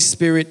the Holy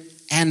Spirit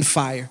and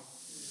fire.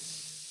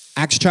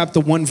 Acts chapter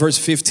 1, verse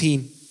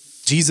 15.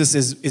 Jesus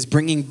is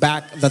bringing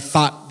back the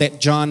thought that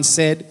John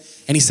said.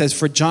 And he says,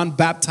 for John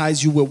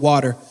baptized you with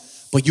water,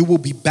 but you will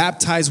be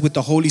baptized with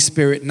the Holy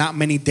Spirit not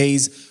many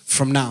days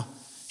from now.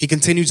 He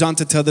continues on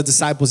to tell the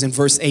disciples in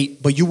verse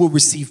 8, but you will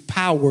receive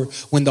power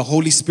when the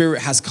Holy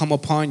Spirit has come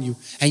upon you,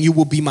 and you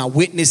will be my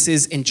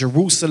witnesses in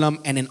Jerusalem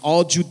and in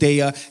all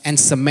Judea and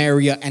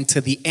Samaria and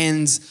to the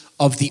ends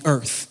of the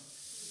earth.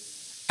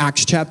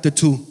 Acts chapter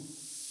 2,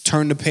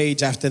 turn the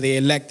page after they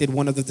elected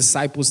one of the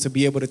disciples to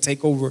be able to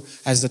take over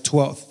as the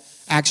 12th.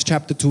 Acts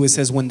chapter 2, it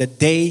says, when the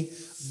day,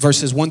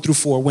 verses 1 through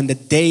 4, when the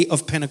day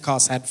of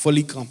Pentecost had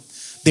fully come,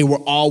 they were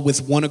all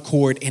with one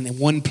accord and in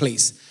one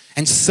place.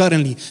 And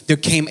suddenly there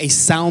came a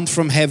sound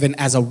from heaven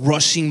as a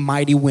rushing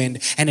mighty wind,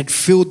 and it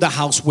filled the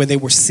house where they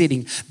were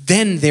sitting.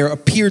 Then there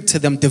appeared to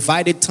them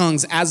divided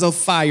tongues as of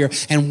fire,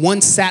 and one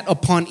sat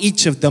upon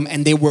each of them,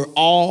 and they were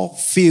all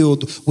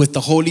filled with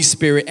the Holy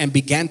Spirit and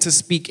began to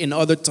speak in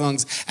other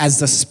tongues as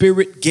the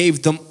Spirit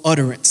gave them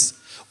utterance.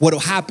 What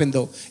will happen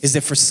though is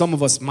that for some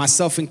of us,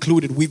 myself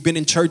included, we've been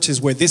in churches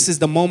where this is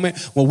the moment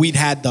where we'd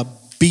had the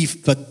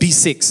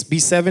B6,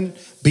 B7,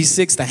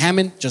 B6, the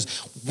Hammond,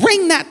 just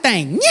ring that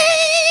thing.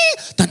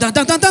 Yeah! Dun, dun,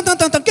 dun, dun, dun, dun,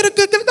 dun, dun. Get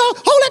it,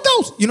 Holy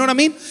Ghost. You know what I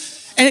mean?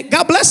 And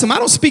God bless him. I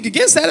don't speak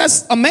against that.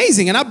 That's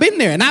amazing. And I've been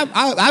there. And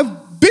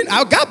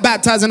I got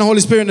baptized in the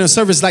Holy Spirit in a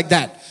service like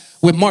that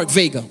with Mark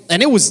Vega.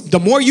 And it was, the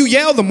more you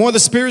yell, the more the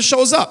Spirit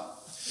shows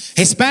up.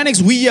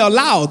 Hispanics, we yell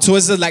loud. So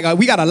it's like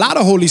we got a lot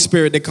of Holy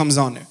Spirit that comes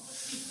on there.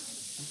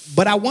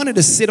 But I wanted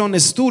to sit on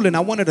this stool and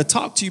I wanted to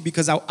talk to you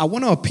because I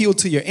want to appeal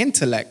to your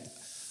intellect.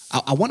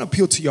 I want to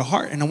appeal to your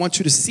heart, and I want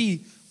you to see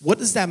what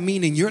does that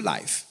mean in your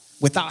life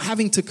without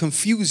having to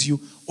confuse you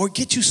or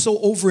get you so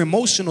over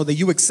emotional that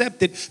you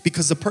accept it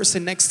because the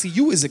person next to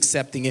you is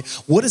accepting it.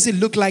 What does it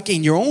look like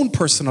in your own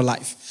personal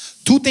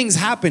life? Two things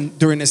happened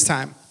during this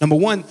time. Number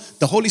one,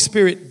 the Holy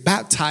Spirit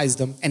baptized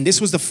them, and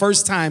this was the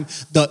first time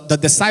the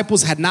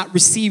disciples had not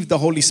received the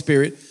Holy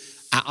Spirit.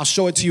 I'll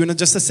show it to you in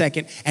just a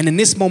second. And in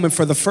this moment,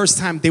 for the first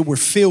time, they were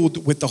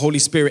filled with the Holy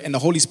Spirit, and the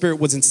Holy Spirit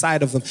was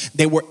inside of them.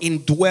 They were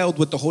indwelled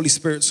with the Holy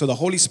Spirit, so the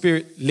Holy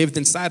Spirit lived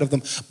inside of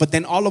them. But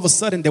then all of a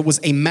sudden, there was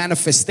a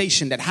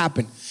manifestation that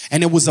happened,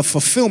 and it was a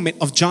fulfillment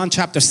of John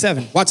chapter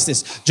 7. Watch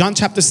this. John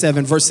chapter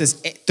 7, verses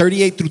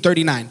 38 through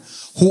 39.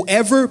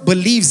 Whoever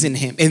believes in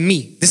him, in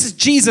me. This is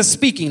Jesus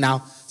speaking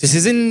now. This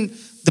is in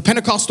the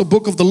Pentecostal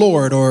book of the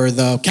Lord or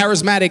the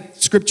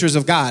charismatic scriptures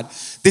of God.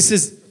 This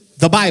is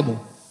the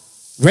Bible.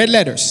 Red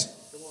letters.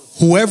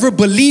 Whoever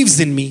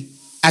believes in me,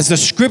 as the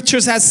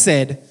scriptures has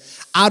said,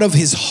 out of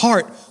his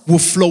heart will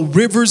flow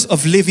rivers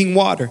of living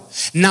water.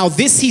 Now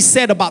this he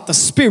said about the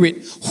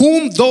Spirit,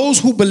 whom those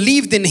who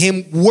believed in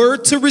him were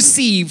to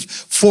receive,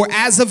 for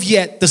as of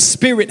yet the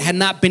Spirit had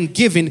not been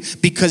given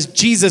because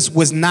Jesus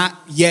was not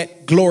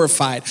yet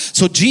glorified.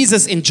 So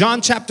Jesus in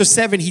John chapter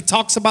 7, he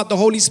talks about the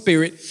Holy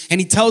Spirit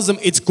and he tells them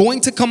it's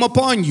going to come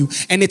upon you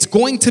and it's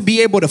going to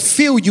be able to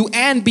fill you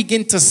and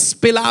begin to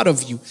spill out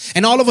of you.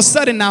 And all of a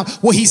sudden now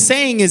what he's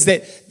saying is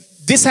that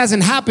this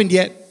hasn't happened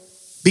yet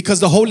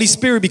because the Holy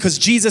Spirit, because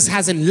Jesus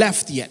hasn't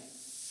left yet.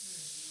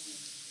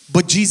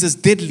 But Jesus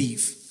did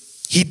leave.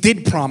 He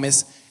did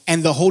promise,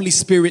 and the Holy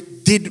Spirit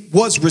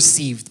was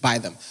received by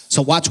them.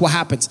 So watch what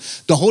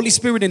happens. The Holy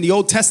Spirit in the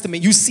Old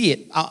Testament, you see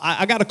it.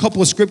 I got a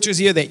couple of scriptures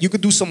here that you could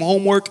do some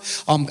homework.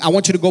 I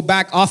want you to go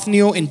back.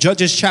 Othniel in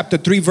Judges chapter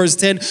 3 verse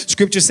 10,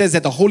 scripture says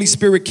that the Holy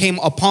Spirit came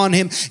upon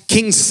him.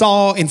 King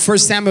Saul in 1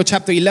 Samuel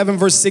chapter 11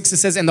 verse 6, it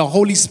says, and the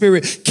Holy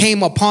Spirit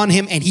came upon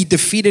him and he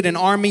defeated an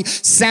army.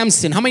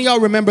 Samson, how many of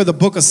y'all remember the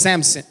book of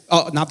Samson?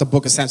 Oh, not the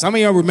book of Samson. How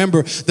many of y'all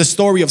remember the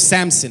story of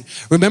Samson?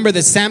 Remember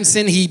that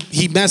Samson,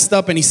 he messed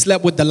up and he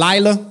slept with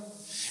Delilah.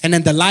 And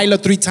then Delilah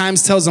 3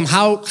 times tells him,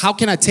 how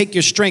can I take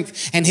your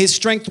strength? And his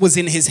strength was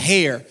in his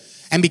hair.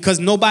 And because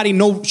no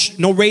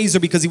razor,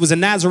 because he was a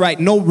Nazarite,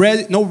 no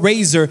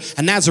razor,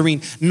 a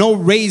Nazarene, no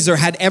razor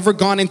had ever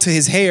gone into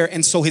his hair.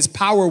 And so his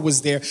power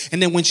was there. And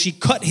then when she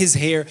cut his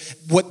hair,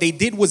 what they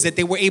did was that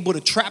they were able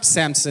to trap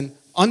Samson.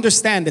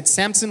 Understand that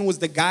Samson was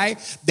the guy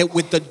that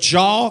with the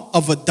jaw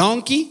of a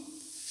donkey,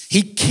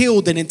 he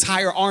killed an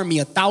entire army,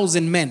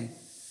 1,000 men.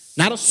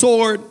 Not a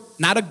sword,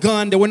 not a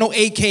gun. There were no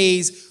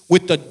AKs.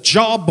 With the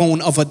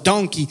jawbone of a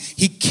donkey,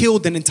 he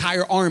killed an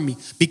entire army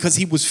because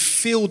he was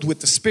filled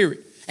with the Spirit.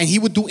 And he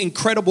would do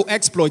incredible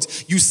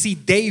exploits. You see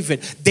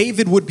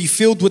David would be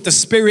filled with the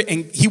Spirit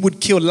and he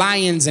would kill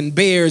lions and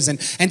bears.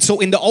 And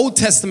so in the Old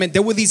Testament,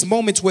 there were these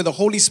moments where the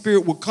Holy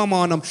Spirit would come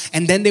on them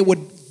and then they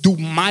would do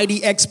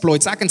mighty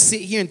exploits. I can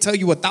sit here and tell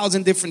you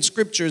 1,000 different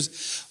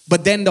scriptures,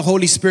 but then the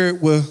Holy Spirit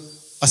will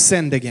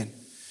ascend again.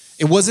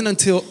 It wasn't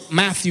until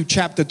Matthew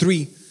chapter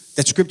 3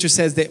 that scripture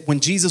says that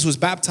when Jesus was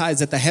baptized,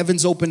 that the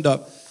heavens opened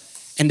up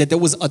and that there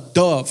was a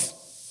dove.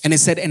 And it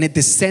said, and it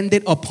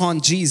descended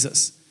upon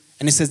Jesus.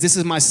 And it says, this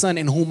is my son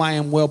in whom I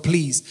am well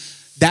pleased.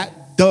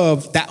 That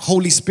dove, that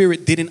Holy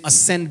Spirit didn't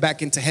ascend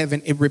back into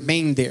heaven. It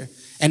remained there.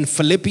 And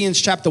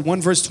Philippians chapter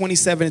 1 verse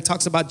 27, it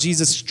talks about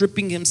Jesus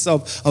stripping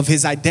himself of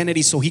his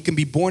identity so he can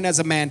be born as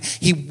a man.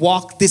 He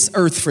walked this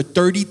earth for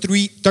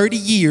 30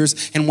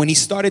 years. And when he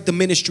started the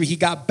ministry, he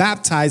got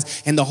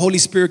baptized and the Holy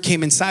Spirit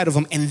came inside of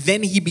him. And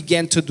then he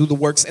began to do the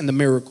works and the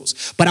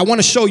miracles. But I want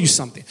to show you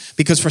something,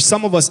 because for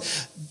some of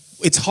us,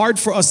 it's hard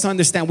for us to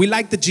understand. We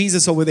like the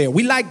Jesus over there.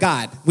 We like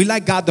God. We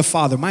like God the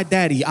Father, my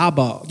daddy,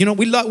 Abba. You know,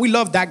 we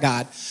love that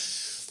God.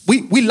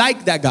 We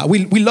like that God.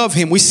 We love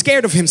him. We're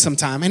scared of him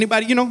sometimes.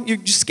 Anybody, you know,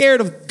 you're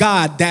scared of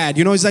God, Dad.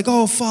 You know, he's like,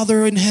 oh,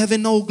 Father in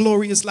heaven, oh,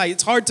 glorious light.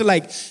 It's hard to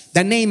like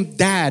that name,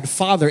 Dad,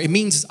 Father. It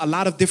means a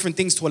lot of different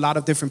things to a lot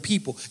of different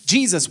people.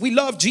 Jesus, we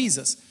love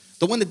Jesus.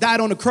 The one that died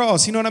on the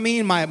cross, you know what I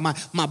mean? My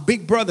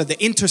big brother,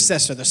 the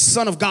intercessor, the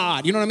Son of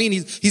God. You know what I mean?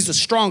 He's a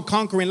strong,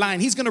 conquering lion.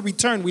 He's going to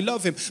return. We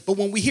love him. But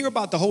when we hear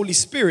about the Holy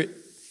Spirit,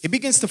 it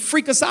begins to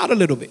freak us out a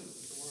little bit.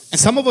 And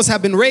some of us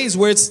have been raised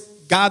where it's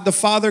God the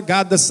Father,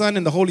 God the Son,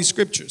 and the Holy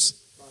Scriptures.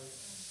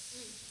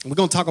 And we're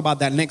going to talk about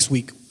that next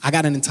week. I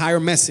got an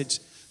entire message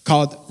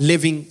called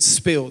Living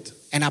Spilled.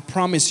 And I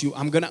promise you,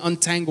 I'm going to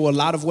untangle a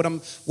lot of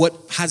what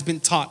has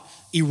been taught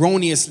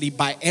erroneously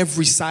by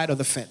every side of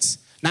the fence.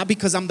 Not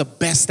because I'm the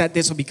best at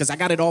this or because I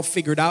got it all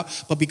figured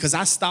out, but because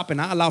I stop and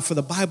I allow for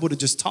the Bible to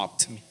just talk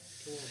to me.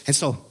 And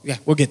so, yeah,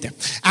 we'll get there.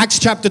 Acts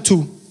chapter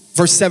 2,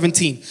 verse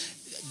 17.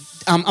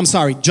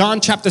 John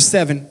chapter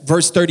 7,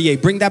 verse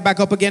 38. Bring that back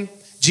up again.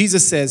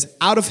 Jesus says,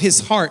 out of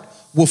his heart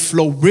will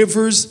flow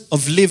rivers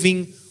of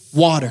living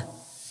water.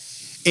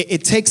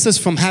 It takes us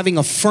from having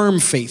a firm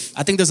faith.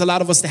 I think there's a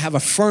lot of us that have a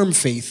firm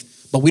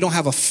faith, but we don't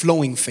have a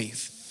flowing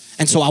faith.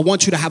 And so I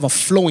want you to have a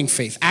flowing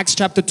faith. Acts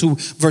chapter 2,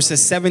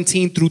 verses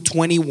 17 through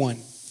 21.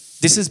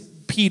 This is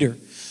Peter.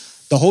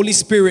 The Holy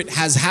Spirit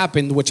has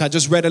happened, which I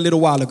just read a little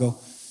while ago.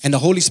 And the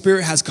Holy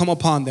Spirit has come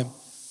upon them.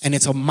 And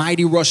it's a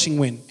mighty rushing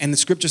wind. And the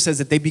scripture says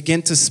that they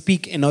began to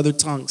speak in other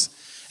tongues.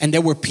 And there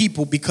were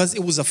people, because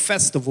it was a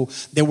festival,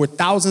 there were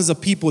thousands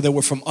of people that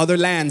were from other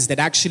lands that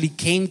actually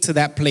came to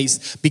that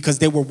place because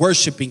they were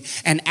worshiping.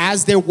 And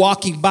as they're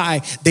walking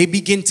by, they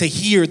begin to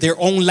hear their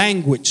own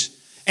language.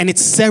 And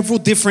it's several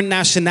different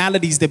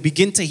nationalities that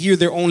begin to hear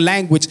their own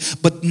language,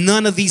 but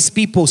none of these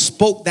people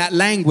spoke that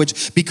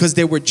language because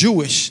they were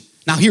Jewish.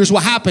 Now here's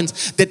what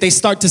happens, that they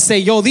start to say,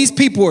 yo, these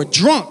people are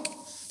drunk.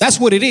 That's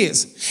what it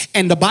is.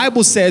 And the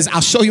Bible says, I'll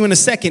show you in a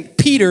second,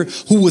 Peter,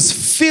 who was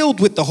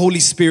filled with the Holy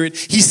Spirit,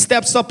 he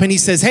steps up and he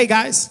says, hey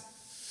guys,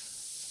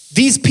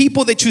 these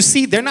people that you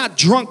see, they're not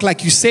drunk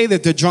like you say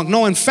that they're drunk.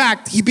 No, in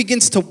fact, he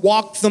begins to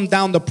walk them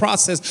down the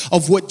process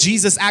of what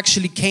Jesus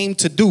actually came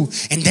to do.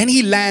 And then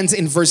he lands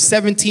in verse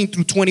 17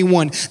 through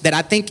 21 that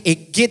I think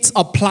it gets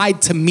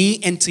applied to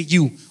me and to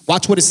you.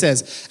 Watch what it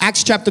says.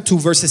 Acts chapter 2,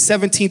 verses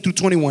 17 through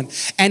 21.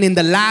 And in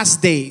the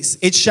last days,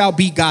 it shall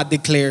be, God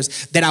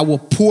declares, that I will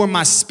pour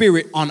my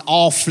spirit on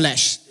all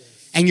flesh.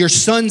 And your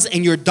sons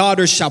and your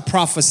daughters shall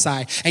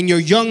prophesy, and your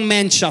young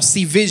men shall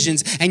see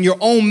visions, and your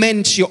old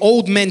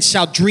men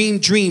shall dream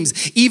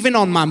dreams. Even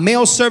on my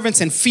male servants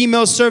and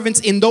female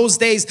servants in those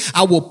days,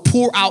 I will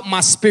pour out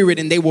my spirit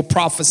and they will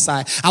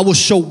prophesy. I will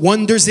show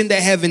wonders in the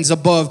heavens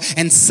above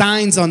and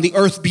signs on the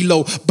earth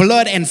below,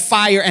 blood and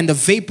fire and the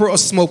vapor of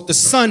smoke. The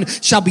sun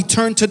shall be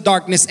turned to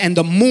darkness and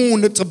the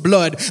moon to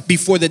blood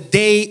before the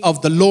day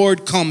of the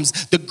Lord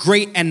comes, the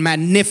great and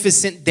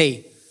magnificent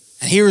day.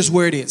 And here's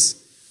where it is.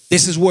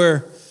 This is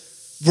where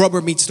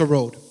rubber meets the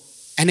road.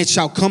 And it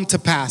shall come to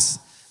pass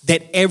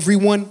that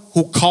everyone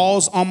who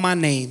calls on my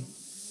name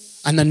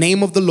and the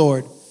name of the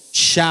Lord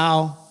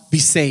shall be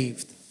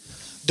saved.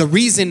 The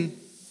reason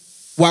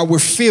why we're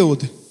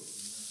filled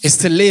is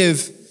to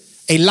live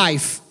a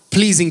life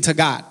pleasing to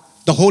God.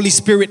 The Holy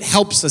Spirit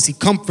helps us. He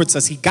comforts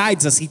us. He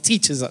guides us. He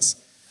teaches us.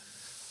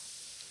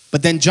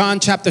 But then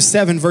John chapter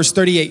 7, verse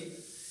 38,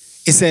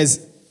 it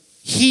says,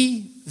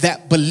 he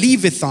that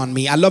believeth on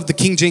me. I love the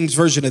King James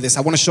version of this.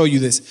 I want to show you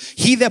this.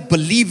 He that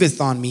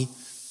believeth on me,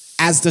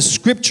 as the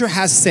scripture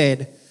has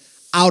said,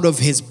 out of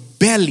his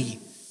belly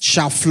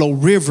shall flow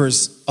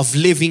rivers of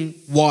living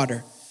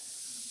water.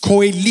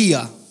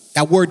 Koilia.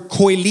 That word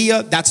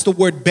koilia, that's the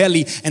word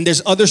belly. And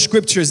there's other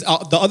scriptures.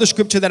 The other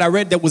scripture that I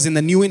read that was in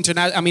the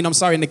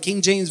in the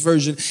King James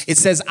version, it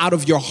says, out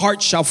of your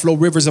heart shall flow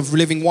rivers of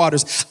living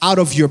waters. Out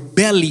of your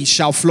belly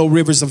shall flow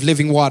rivers of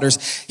living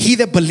waters. He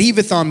that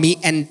believeth on me,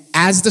 and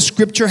as the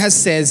scripture has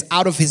says,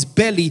 out of his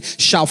belly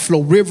shall flow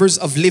rivers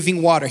of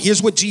living water.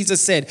 Here's what Jesus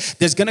said.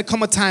 There's going to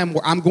come a time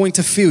where I'm going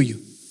to fill you.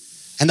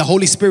 And the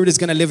Holy Spirit is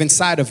going to live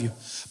inside of you.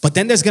 But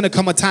then there's going to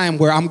come a time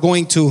where I'm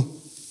going to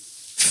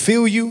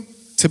fill you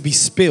to be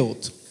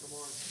spilled.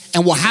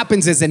 And what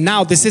happens is that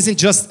now this isn't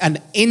just an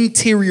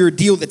interior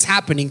deal that's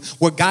happening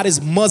where God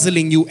is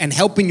muzzling you and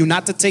helping you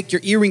not to take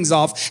your earrings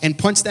off and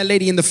punch that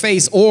lady in the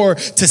face, or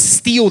to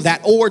steal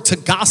that, or to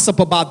gossip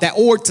about that,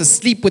 or to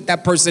sleep with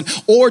that person,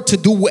 or to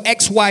do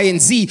X, Y,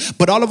 and Z.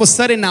 But all of a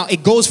sudden now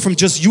it goes from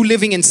just you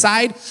living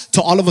inside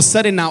to all of a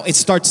sudden now it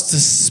starts to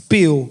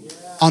spill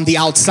on the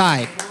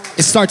outside.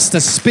 It starts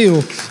to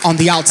spill on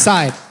the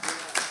outside.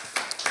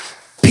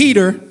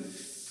 Peter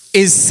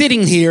is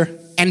sitting here,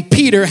 and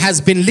Peter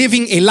has been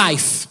living a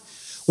life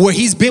where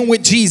he's been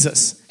with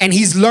Jesus and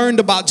he's learned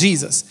about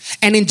Jesus.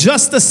 And in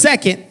just a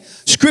second,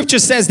 scripture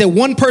says that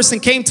one person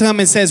came to him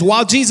and says,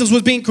 while Jesus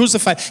was being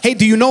crucified, hey,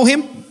 do you know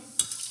him?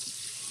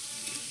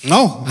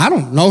 No, I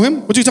don't know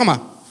him. What are you talking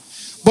about?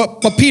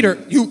 But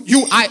Peter,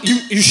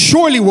 you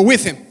surely were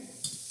with him.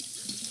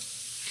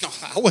 No,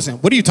 I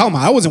wasn't. What are you talking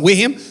about? I wasn't with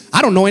him.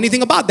 I don't know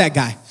anything about that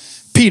guy.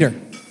 Peter,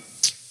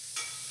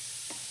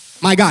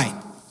 my guy,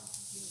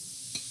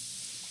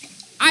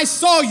 I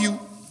saw you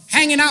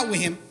hanging out with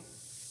him.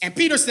 And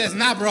Peter says,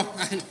 nah, bro,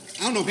 I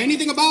don't know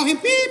anything about him.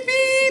 Beep,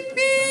 beep,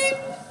 beep,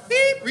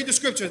 beep. Read the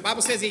scripture. The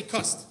Bible says he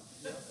cussed.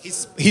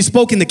 He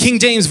spoke in the King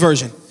James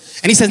Version.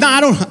 And he says, nah, I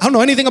don't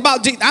know anything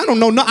about Jesus. I don't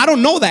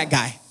know that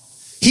guy.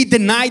 He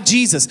denied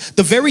Jesus.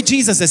 The very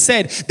Jesus that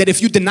said that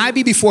if you deny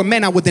me before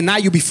men, I will deny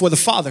you before the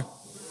Father.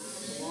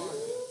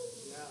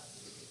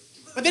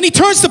 But then he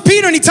turns to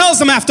Peter and he tells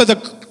him after the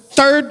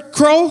third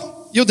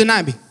crow, you'll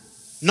deny me.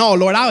 No,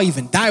 Lord, I'll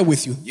even die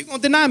with you. You're going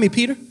to deny me,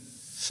 Peter.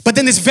 But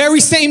then this very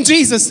same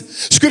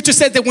Jesus, scripture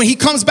said that when he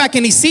comes back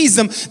and he sees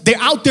them, they're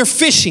out there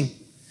fishing.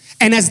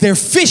 And as they're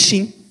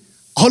fishing,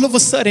 all of a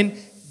sudden,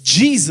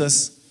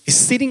 Jesus is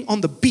sitting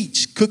on the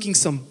beach cooking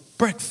some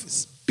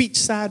breakfast,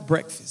 beachside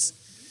breakfast.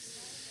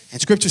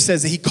 And scripture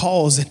says that he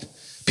calls and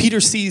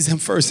Peter sees him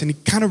first and he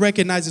kind of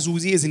recognizes who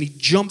he is and he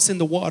jumps in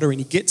the water and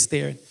he gets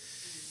there.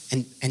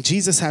 And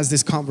Jesus has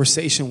this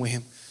conversation with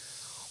him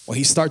where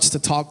he starts to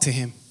talk to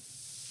him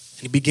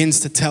and he begins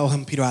to tell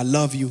him, Peter, I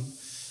love you.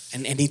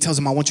 And he tells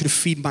him, I want you to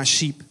feed my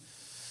sheep.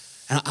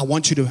 And I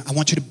want you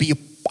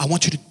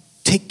to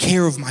take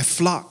care of my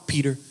flock,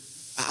 Peter.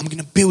 I'm going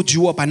to build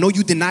you up. I know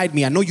you denied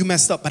me. I know you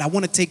messed up, but I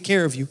want to take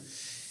care of you.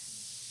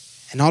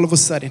 And all of a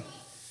sudden,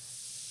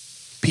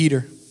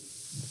 Peter,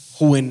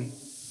 who in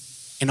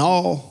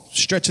all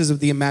stretches of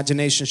the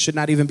imagination should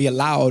not even be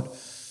allowed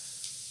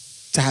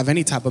to have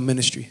any type of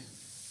ministry.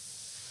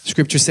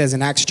 Scripture says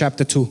in Acts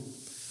chapter 2,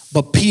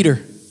 but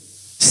Peter,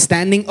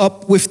 standing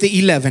up with the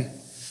 11,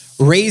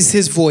 raised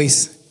his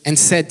voice and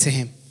said to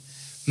him,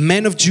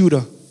 men of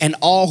Judah and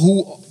all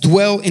who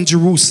dwell in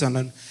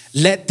Jerusalem,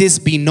 let this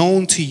be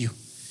known to you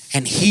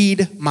and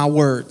heed my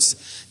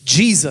words.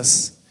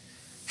 Jesus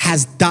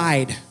has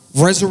died,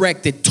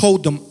 resurrected,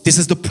 told them this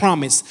is the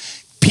promise.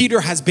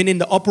 Peter has been in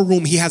the upper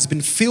room. He has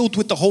been filled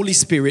with the Holy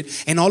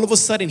Spirit. And all of a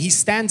sudden he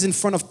stands in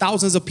front of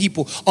thousands of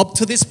people. Up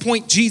to this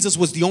point, Jesus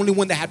was the only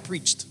one that had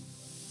preached.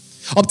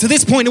 Up to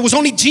this point, it was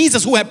only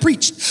Jesus who had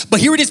preached. But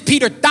here it is,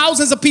 Peter,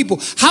 thousands of people.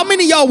 How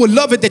many of y'all would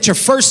love it that your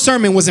first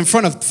sermon was in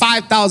front of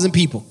 5,000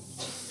 people?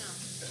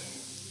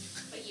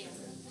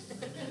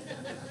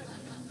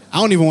 I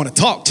don't even want to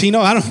talk,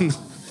 Tino. I don't know.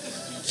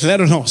 Let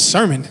alone a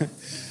sermon.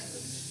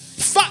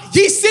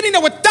 He's sitting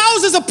there with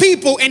thousands of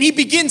people and he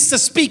begins to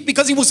speak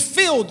because he was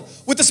filled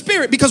with the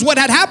Spirit. Because what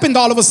had happened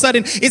all of a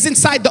sudden is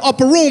inside the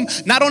upper room,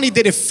 not only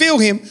did it fill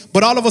him,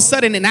 but all of a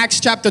sudden in Acts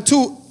chapter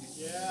 2,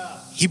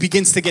 he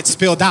begins to get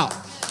spilled out.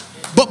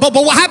 But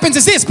what happens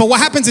is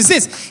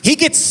this. He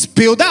gets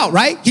spilled out,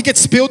 right? He gets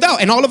spilled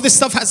out and all of this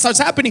stuff starts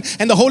happening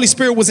and the Holy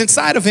Spirit was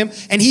inside of him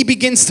and he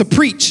begins to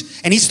preach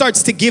and he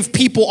starts to give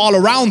people all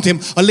around him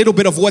a little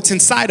bit of what's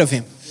inside of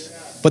him.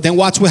 But then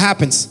watch what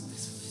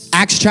happens.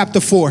 Acts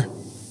chapter 4.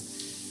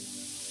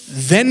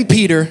 Then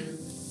Peter,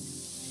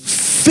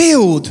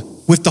 filled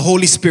with the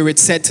Holy Spirit,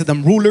 said to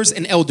them, rulers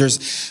and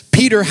elders,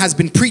 Peter has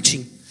been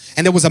preaching.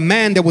 And there was a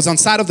man that was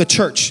outside of the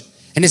church.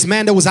 And this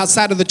man that was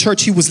outside of the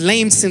church, he was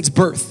lame since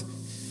birth.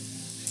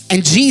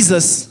 And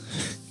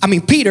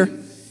Peter,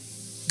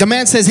 the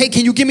man says, hey,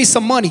 can you give me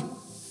some money?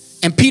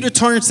 And Peter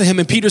turns to him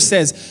and Peter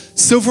says,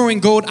 silver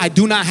and gold I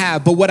do not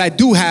have, but what I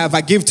do have,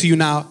 I give to you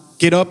now.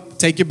 Get up,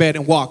 take your bed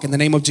and walk in the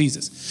name of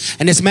Jesus.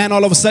 And this man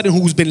all of a sudden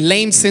who's been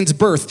lame since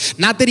birth,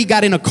 not that he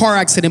got in a car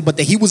accident, but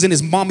that he was in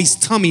his mommy's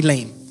tummy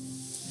lame.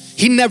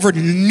 He never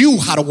knew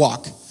how to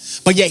walk,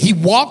 but yet he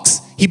walks,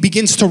 he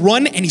begins to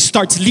run and he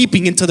starts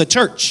leaping into the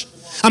church.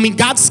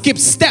 God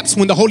skips steps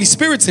when the Holy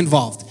Spirit's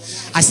involved.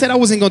 I said I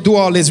wasn't going to do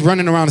all this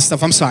running around and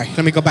stuff. I'm sorry.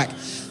 Let me go back.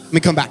 Let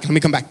me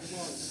come back.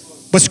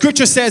 But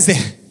scripture says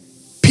that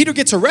Peter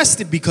gets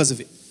arrested because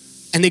of it.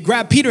 And they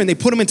grab Peter and they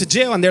put him into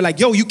jail and they're like,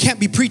 yo, you can't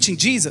be preaching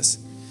Jesus.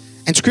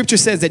 And scripture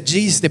says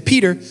that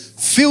Peter,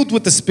 filled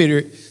with the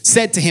Spirit,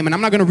 said to him, and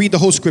I'm not going to read the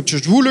whole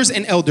scriptures, rulers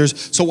and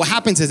elders. So what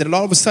happens is that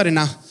all of a sudden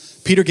now,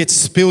 Peter gets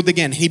spilled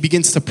again. He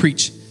begins to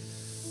preach.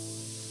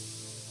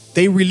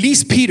 They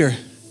release Peter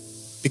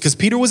because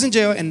Peter was in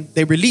jail and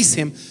they release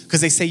him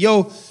because they say,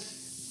 yo,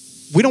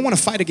 we don't want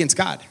to fight against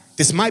God.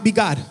 This might be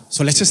God,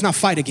 so let's just not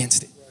fight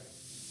against it.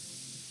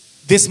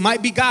 This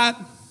might be God.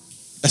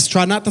 Let's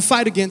try not to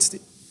fight against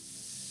it.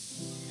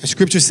 And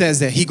scripture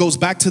says that he goes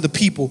back to the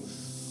people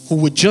who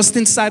were just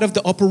inside of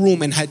the upper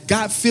room and had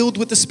got filled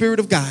with the Spirit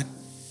of God.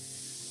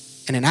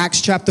 And in Acts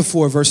chapter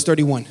 4, verse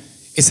 31,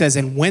 it says,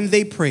 and when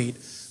they prayed,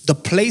 the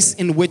place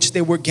in which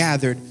they were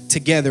gathered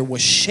together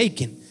was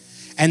shaken,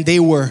 and they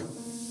were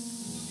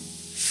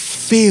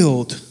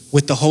filled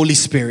with the Holy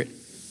Spirit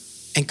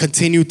and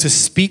continued to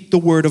speak the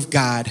word of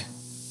God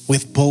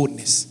with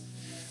boldness.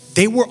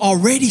 They were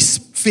already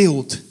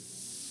filled.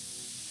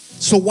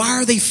 So why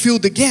are they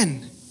filled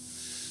again?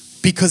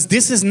 Because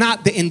this is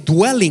not the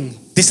indwelling.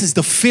 This is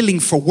the filling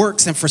for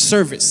works and for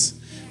service.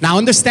 Now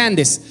understand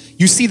this.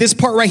 You see this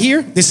part right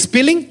here, this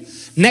spilling?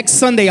 Next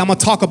Sunday, I'm going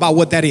to talk about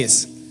what that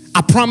is.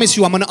 I promise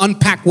you, I'm going to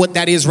unpack what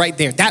that is right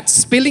there. That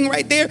spilling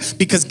right there,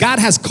 because God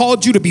has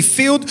called you to be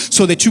filled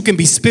so that you can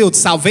be spilled.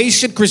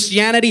 Salvation,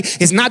 Christianity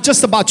is not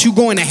just about you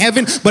going to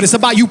heaven, but it's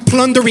about you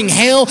plundering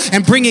hell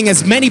and bringing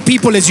as many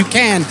people as you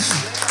can.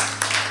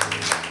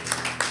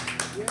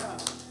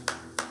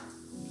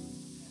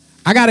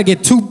 I got to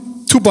get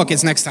two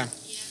buckets next time.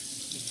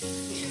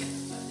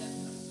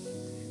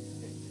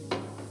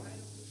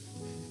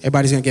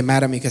 Everybody's going to get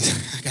mad at me because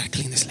I got to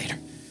clean this later.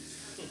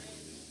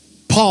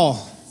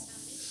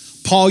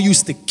 Paul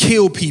used to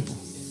kill people.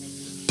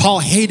 Paul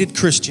hated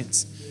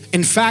Christians.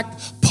 In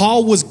fact,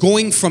 Paul was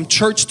going from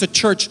church to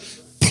church,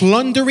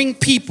 plundering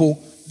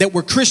people that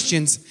were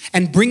Christians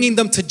and bringing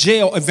them to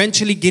jail,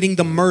 eventually getting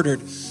them murdered.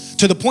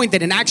 To the point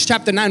that in Acts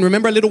chapter 9,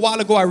 remember a little while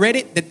ago I read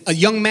it, that a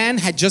young man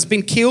had just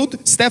been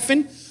killed,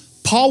 Stephen.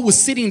 Paul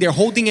was sitting there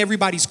holding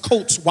everybody's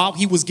coats while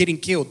he was getting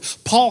killed.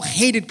 Paul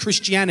hated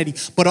Christianity,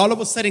 but all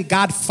of a sudden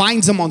God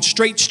finds him on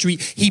Straight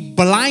Street. He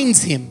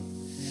blinds him.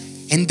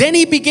 And then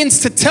he begins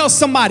to tell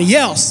somebody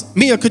else.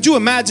 Mia, could you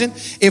imagine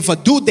if a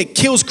dude that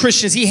kills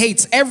Christians, he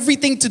hates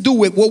everything to do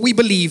with what we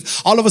believe,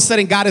 all of a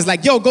sudden God is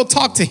like, yo, go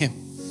talk to him.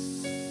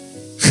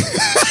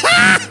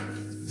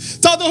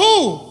 Talk to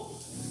who?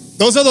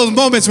 Those are those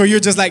moments where you're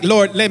just like,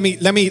 Lord, let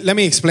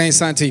me explain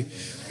something to you.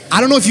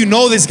 I don't know if you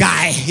know this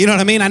guy, you know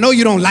what I mean? I know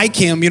you don't like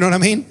him, you know what I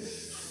mean?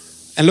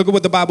 And look at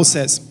what the Bible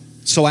says.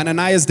 So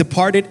Ananias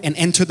departed and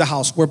entered the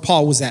house where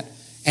Paul was at.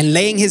 And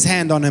laying his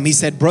hand on him, he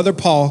said, Brother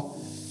Paul,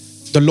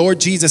 the Lord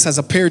Jesus has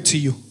appeared to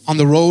you on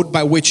the road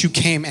by which you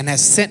came and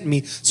has sent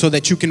me so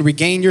that you can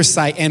regain your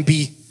sight and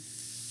be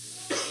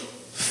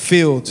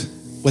filled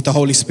with the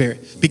Holy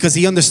Spirit. Because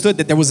he understood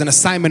that there was an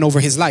assignment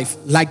over his life,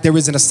 like there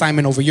is an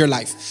assignment over your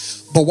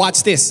life. But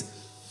watch this.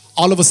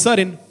 All of a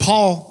sudden,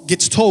 Paul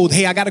gets told,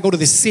 hey, I got to go to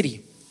this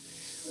city.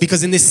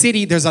 Because in this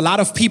city, there's a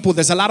lot of people,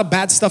 there's a lot of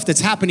bad stuff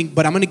that's happening,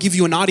 but I'm going to give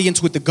you an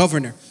audience with the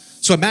governor.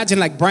 So imagine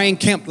like Brian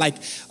Kemp,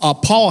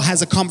 Paul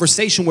has a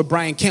conversation with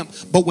Brian Kemp.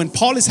 But when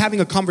Paul is having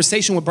a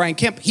conversation with Brian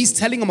Kemp, he's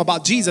telling him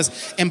about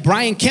Jesus. And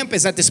Brian Kemp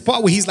is at this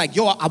part where he's like,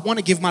 yo, I want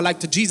to give my life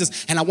to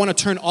Jesus. And I want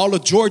to turn all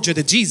of Georgia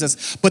to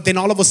Jesus. But then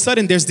all of a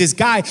sudden, there's this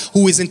guy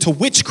who is into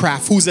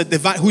witchcraft, who's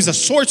a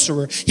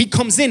sorcerer. He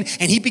comes in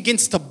and he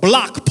begins to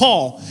block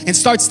Paul and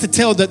starts to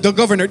tell the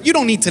governor, you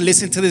don't need to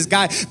listen to this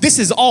guy. This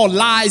is all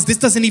lies. This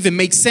doesn't even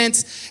make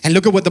sense. And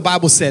look at what the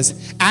Bible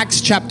says.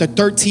 Acts chapter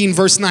 13,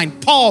 verse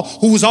 9. Paul,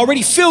 who was already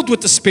filled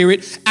with the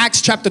Spirit,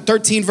 Acts chapter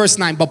 13 verse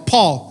 9. But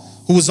Saul,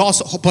 who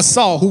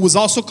was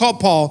also called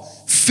Paul,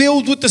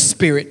 filled with the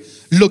Spirit,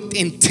 looked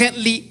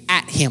intently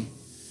at him.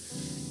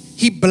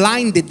 He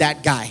blinded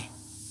that guy.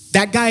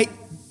 That guy,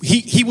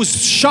 he was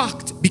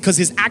shocked because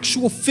his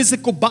actual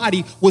physical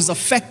body was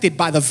affected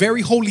by the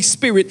very Holy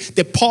Spirit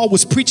that Paul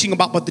was preaching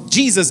about, but the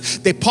Jesus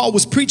that Paul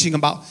was preaching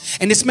about.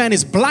 And this man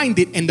is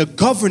blinded, and the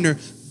governor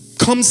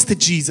comes to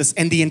Jesus,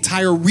 and the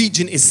entire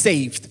region is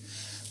saved.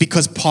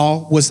 Because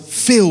Paul was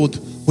filled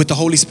with the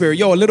Holy Spirit.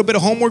 Yo, a little bit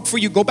of homework for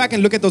you. Go back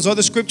and look at those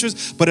other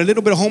scriptures, but a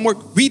little bit of homework.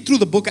 Read through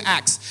the book of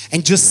Acts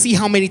and just see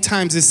how many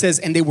times it says,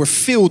 and they were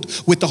filled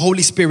with the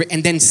Holy Spirit,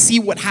 and then see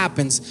what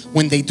happens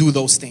when they do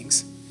those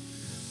things.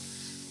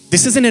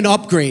 This isn't an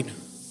upgrade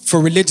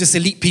for religious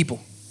elite people.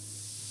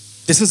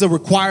 This is a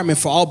requirement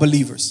for all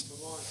believers.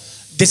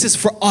 This is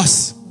for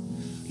us.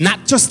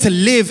 Not just to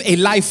live a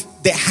life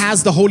that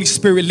has the Holy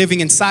Spirit living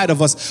inside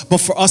of us, but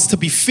for us to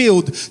be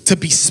filled, to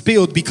be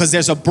spilled, because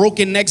there's a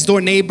broken next door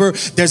neighbor,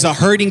 there's a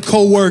hurting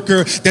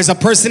coworker, there's a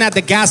person at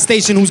the gas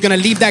station who's going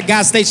to leave that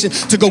gas station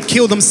to go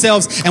kill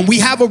themselves. And we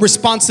have a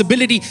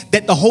responsibility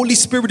that the Holy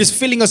Spirit is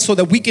filling us so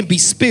that we can be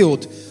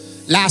spilled.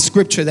 Last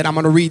scripture that I'm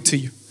going to read to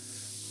you.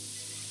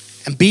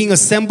 And being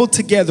assembled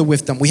together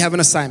with them, we have an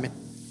assignment.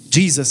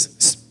 Jesus,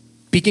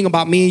 speaking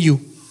about me and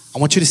you, I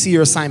want you to see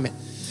your assignment.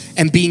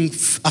 And being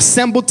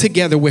assembled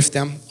together with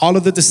them, all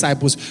of the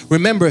disciples.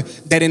 Remember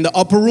that in the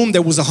upper room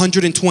there was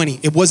 120.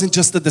 It wasn't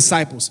just the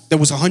disciples. There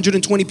was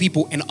 120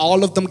 people, and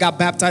all of them got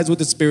baptized with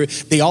the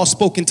Spirit. They all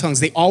spoke in tongues.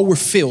 They all were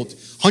filled.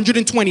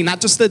 120,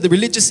 not just the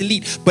religious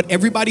elite, but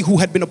everybody who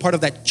had been a part of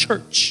that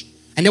church.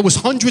 And there was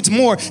hundreds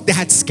more that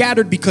had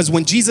scattered, because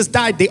when Jesus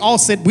died, they all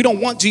said, we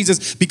don't want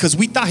Jesus because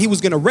we thought he was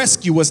going to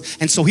rescue us.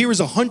 And so here is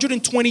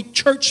 120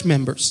 church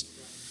members.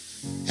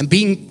 And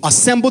being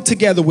assembled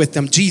together with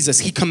them, Jesus,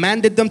 he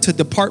commanded them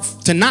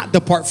to not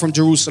depart from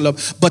Jerusalem,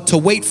 but to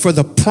wait for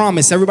the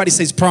promise. Everybody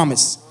says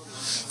promise.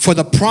 For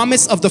the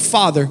promise of the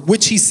Father,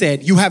 which he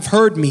said, you have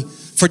heard me.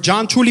 For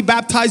John truly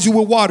baptized you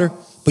with water,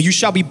 but you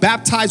shall be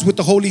baptized with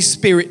the Holy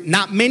Spirit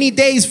not many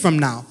days from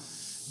now.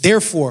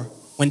 Therefore,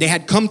 when they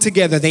had come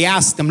together, they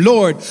asked him,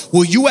 Lord,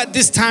 will you at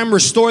this time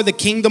restore the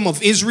kingdom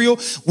of Israel?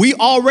 We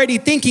already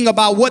thinking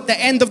about what the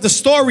end of the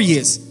story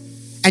is.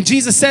 And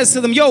Jesus says to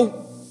them, yo,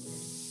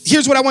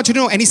 here's what I want you to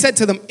know. And he said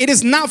to them, it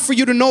is not for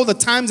you to know the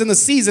times and the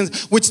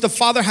seasons which the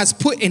Father has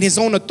put in his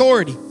own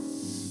authority,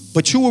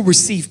 but you will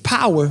receive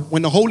power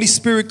when the Holy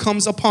Spirit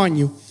comes upon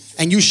you,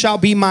 And you shall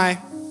be my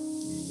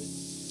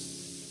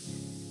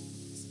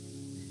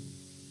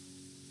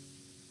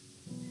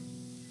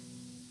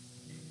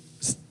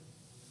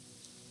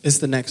It's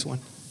the next one.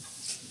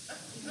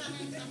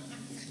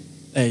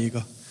 There you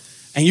go.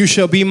 And you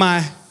shall be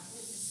my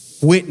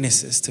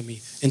witnesses to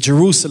me in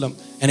Jerusalem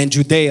and in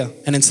Judea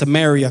and in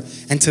Samaria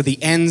and to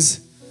the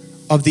ends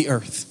of the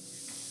earth.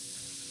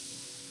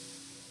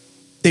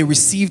 They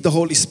received the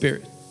Holy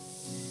Spirit.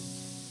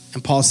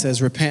 And Paul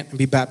says, repent and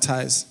be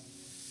baptized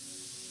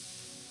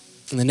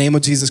in the name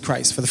of Jesus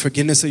Christ for the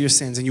forgiveness of your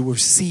sins, and you will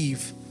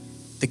receive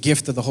the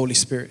gift of the Holy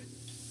Spirit.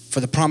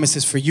 For the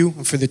promises for you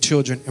and for the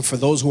children and for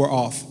those who are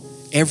off,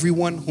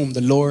 everyone whom the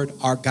Lord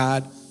our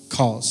God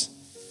calls.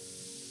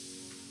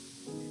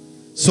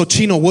 So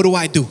Chino, what do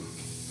I do?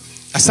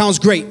 That sounds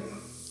great.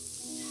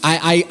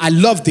 I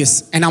love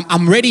this, and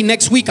I'm ready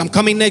next week. I'm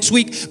coming next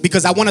week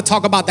because I want to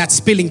talk about that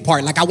spilling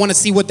part. Like I want to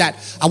see what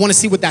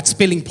that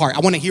spilling part. I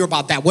want to hear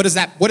about that. What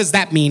does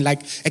that mean?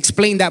 Like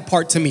explain that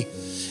part to me.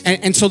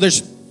 And so there's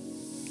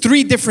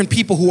 3 different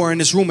people who are in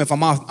this room, if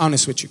I'm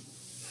honest with you.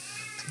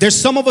 There's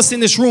some of us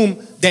in this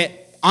room that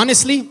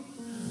honestly,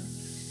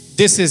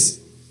 this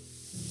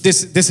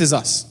is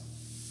us.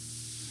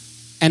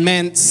 And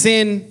man,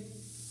 sin,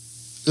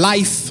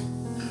 life,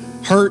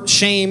 hurt,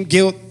 shame,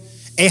 guilt,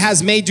 it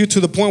has made you to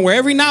the point where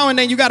every now and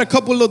then you got a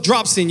couple little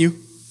drops in you.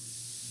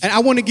 And I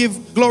want to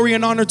give glory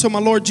and honor to my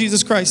Lord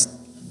Jesus Christ.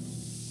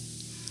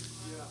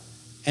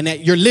 And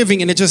that you're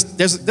living and it just,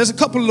 there's a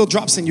couple of little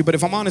drops in you. But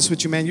if I'm honest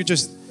with you, man, you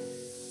just,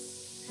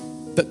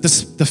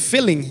 the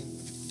feeling,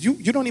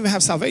 you don't even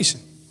have salvation.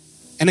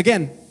 And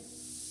again,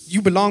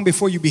 you belong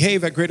before you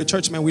behave at Greater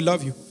Church, man. We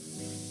love you.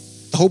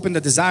 The hope and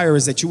the desire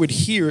is that you would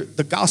hear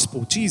the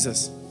gospel,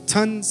 Jesus,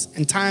 tons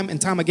and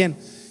time again.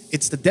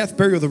 It's the death,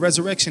 burial, the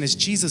resurrection. It's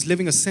Jesus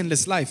living a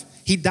sinless life.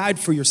 He died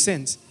for your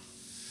sins.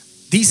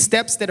 These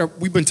steps that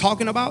we've been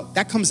talking about,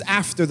 that comes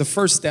after the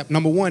first step.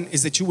 Number 1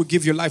 is that you would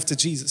give your life to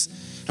Jesus.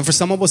 And for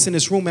some of us in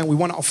this room, man, we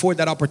want to afford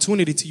that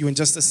opportunity to you in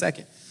just a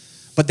second.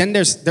 But then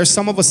there's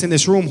some of us in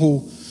this room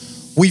who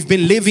we've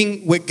been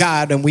living with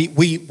God, and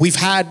we've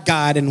had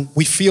God, and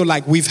we feel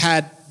like we've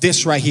had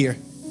this right here.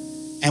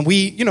 And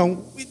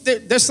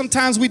there's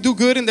sometimes we do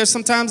good, and there's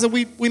sometimes that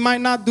we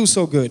might not do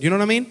so good. You know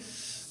what I mean?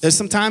 There's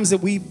sometimes that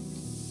we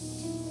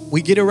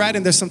get it right,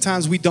 and there's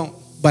sometimes we don't.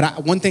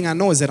 But one thing I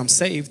know is that I'm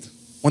saved.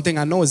 One thing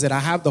I know is that I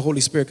have the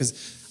Holy Spirit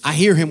because I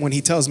hear him when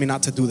he tells me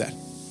not to do that.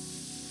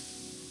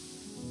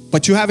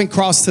 But you haven't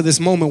crossed to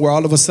this moment where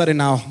all of a sudden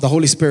now the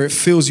Holy Spirit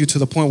fills you to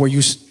the point where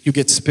you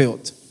get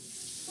spilled.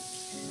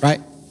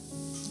 Right?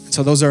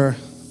 So those are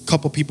a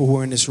couple people who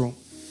are in this room.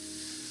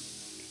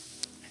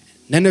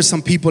 And then there's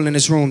some people in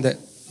this room that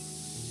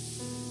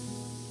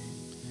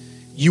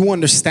you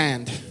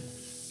understand,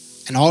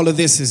 and all of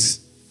this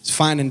is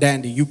fine and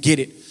dandy. You get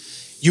it.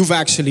 You've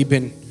actually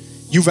been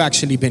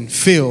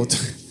filled.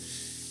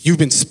 You've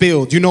been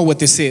spilled. You know what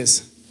this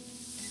is.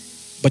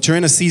 But you're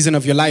in a season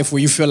of your life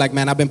where you feel like,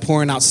 man, I've been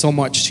pouring out so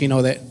much,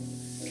 that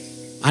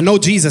I know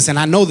Jesus and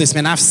I know this,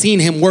 man. I've seen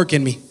him work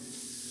in me.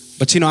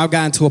 But I've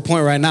gotten to a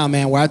point right now,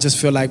 man, where I just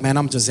feel like, man,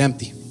 I'm just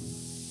empty.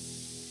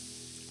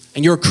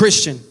 And you're a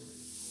Christian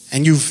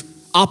and you've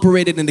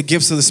operated in the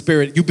gifts of the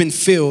Spirit. You've been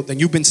filled and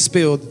you've been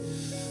spilled,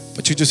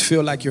 but you just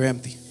feel like you're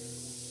empty.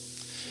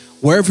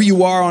 Wherever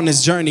you are on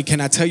this journey,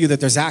 can I tell you that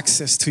there's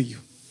access to you?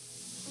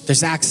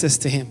 There's access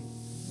to him.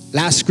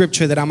 Last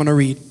scripture that I'm going to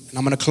read, and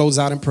I'm going to close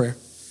out in prayer.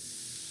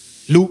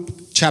 Luke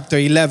chapter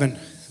 11,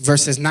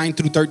 verses 9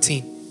 through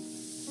 13.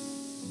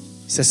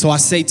 It says, so I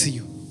say to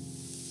you,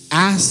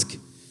 ask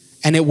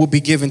and it will be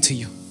given to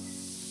you.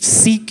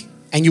 Seek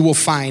and you will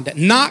find.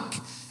 Knock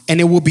and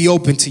it will be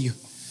open to you.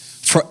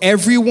 For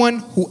everyone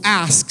who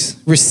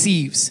asks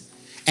receives,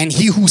 and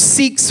he who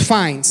seeks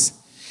finds,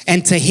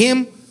 and to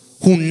him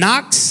who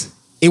knocks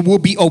it will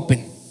be open.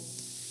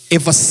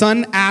 If a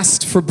son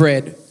asks for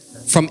bread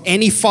from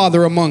any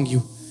father among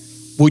you,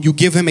 will you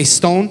give him a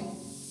stone?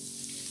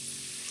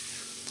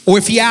 Or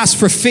if he asks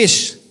for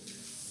fish,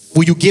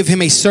 will you give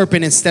him a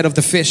serpent instead of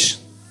the fish?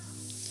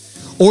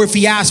 Or if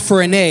he asks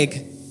for an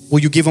egg, will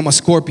you give him a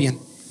scorpion?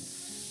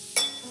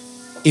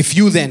 If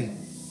you then,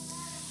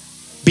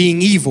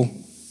 being evil,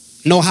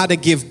 know how to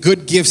give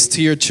good gifts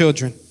to your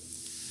children,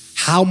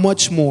 how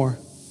much more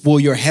will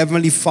your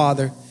heavenly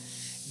Father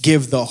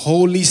give the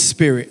Holy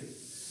Spirit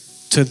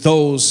to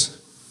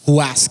those who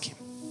ask him?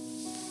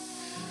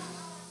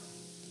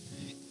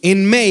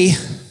 In May,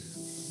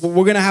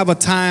 we're going to have a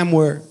time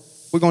where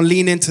we're going to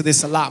lean into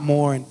this a lot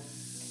more. And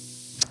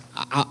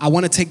I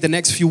want to take the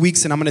next few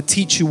weeks and I'm going to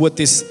teach you what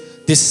this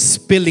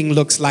spilling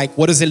looks like.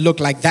 What does it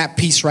look like? That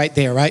piece right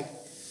there, right?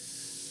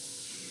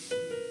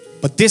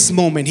 But this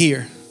moment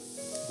here,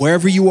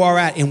 wherever you are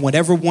at, in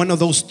whatever one of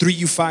those 3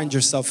 you find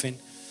yourself in,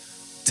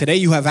 today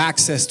you have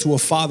access to a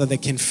Father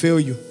that can fill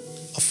you,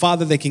 a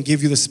Father that can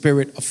give you the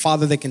Spirit, a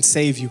Father that can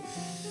save you.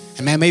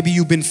 And man, maybe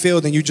you've been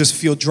filled and you just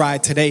feel dry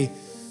today.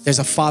 There's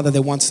a Father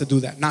that wants to do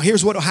that. Now,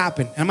 here's what will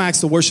happen. I'm going to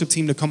ask the worship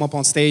team to come up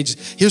on stage.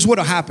 Here's what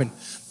will happen.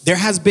 There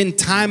has been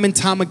time and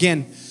time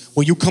again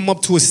When you come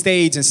up to a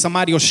stage and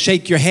somebody will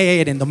shake your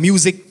head and the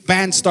music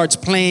band starts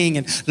playing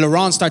and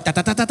Laurent starts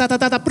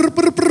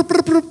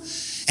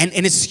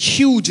and it's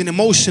huge in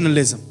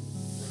emotionalism.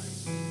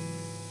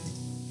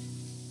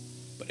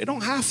 But it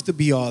don't have to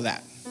be all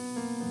that.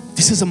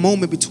 This is a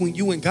moment between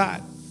you and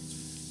God.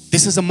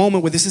 This is a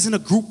moment where this isn't a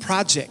group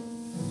project.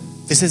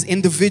 This is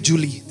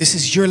individually. This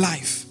is your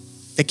life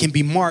that can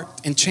be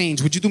marked and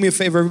changed. Would you do me a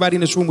favor, everybody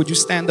in this room? Would you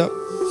stand up?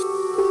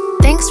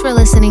 Thanks for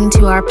listening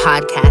to our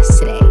podcast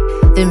today.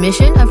 The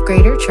mission of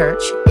Greater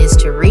Church is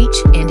to reach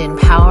and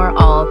empower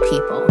all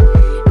people.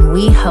 And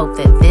we hope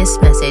that this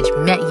message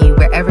met you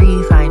wherever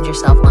you find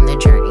yourself on the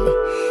journey.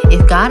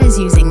 If God is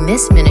using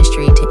this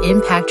ministry to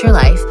impact your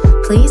life,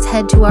 please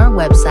head to our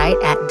website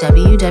at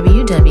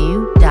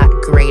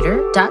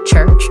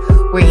www.greater.church,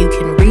 where you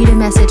can read a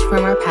message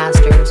from our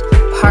pastors,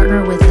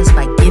 partner with us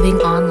by giving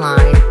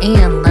online,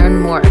 and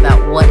learn more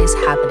about what is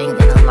happening in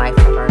the life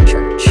of our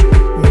church.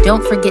 And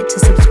don't forget to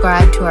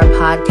subscribe to our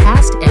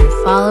podcast and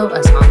follow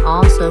us on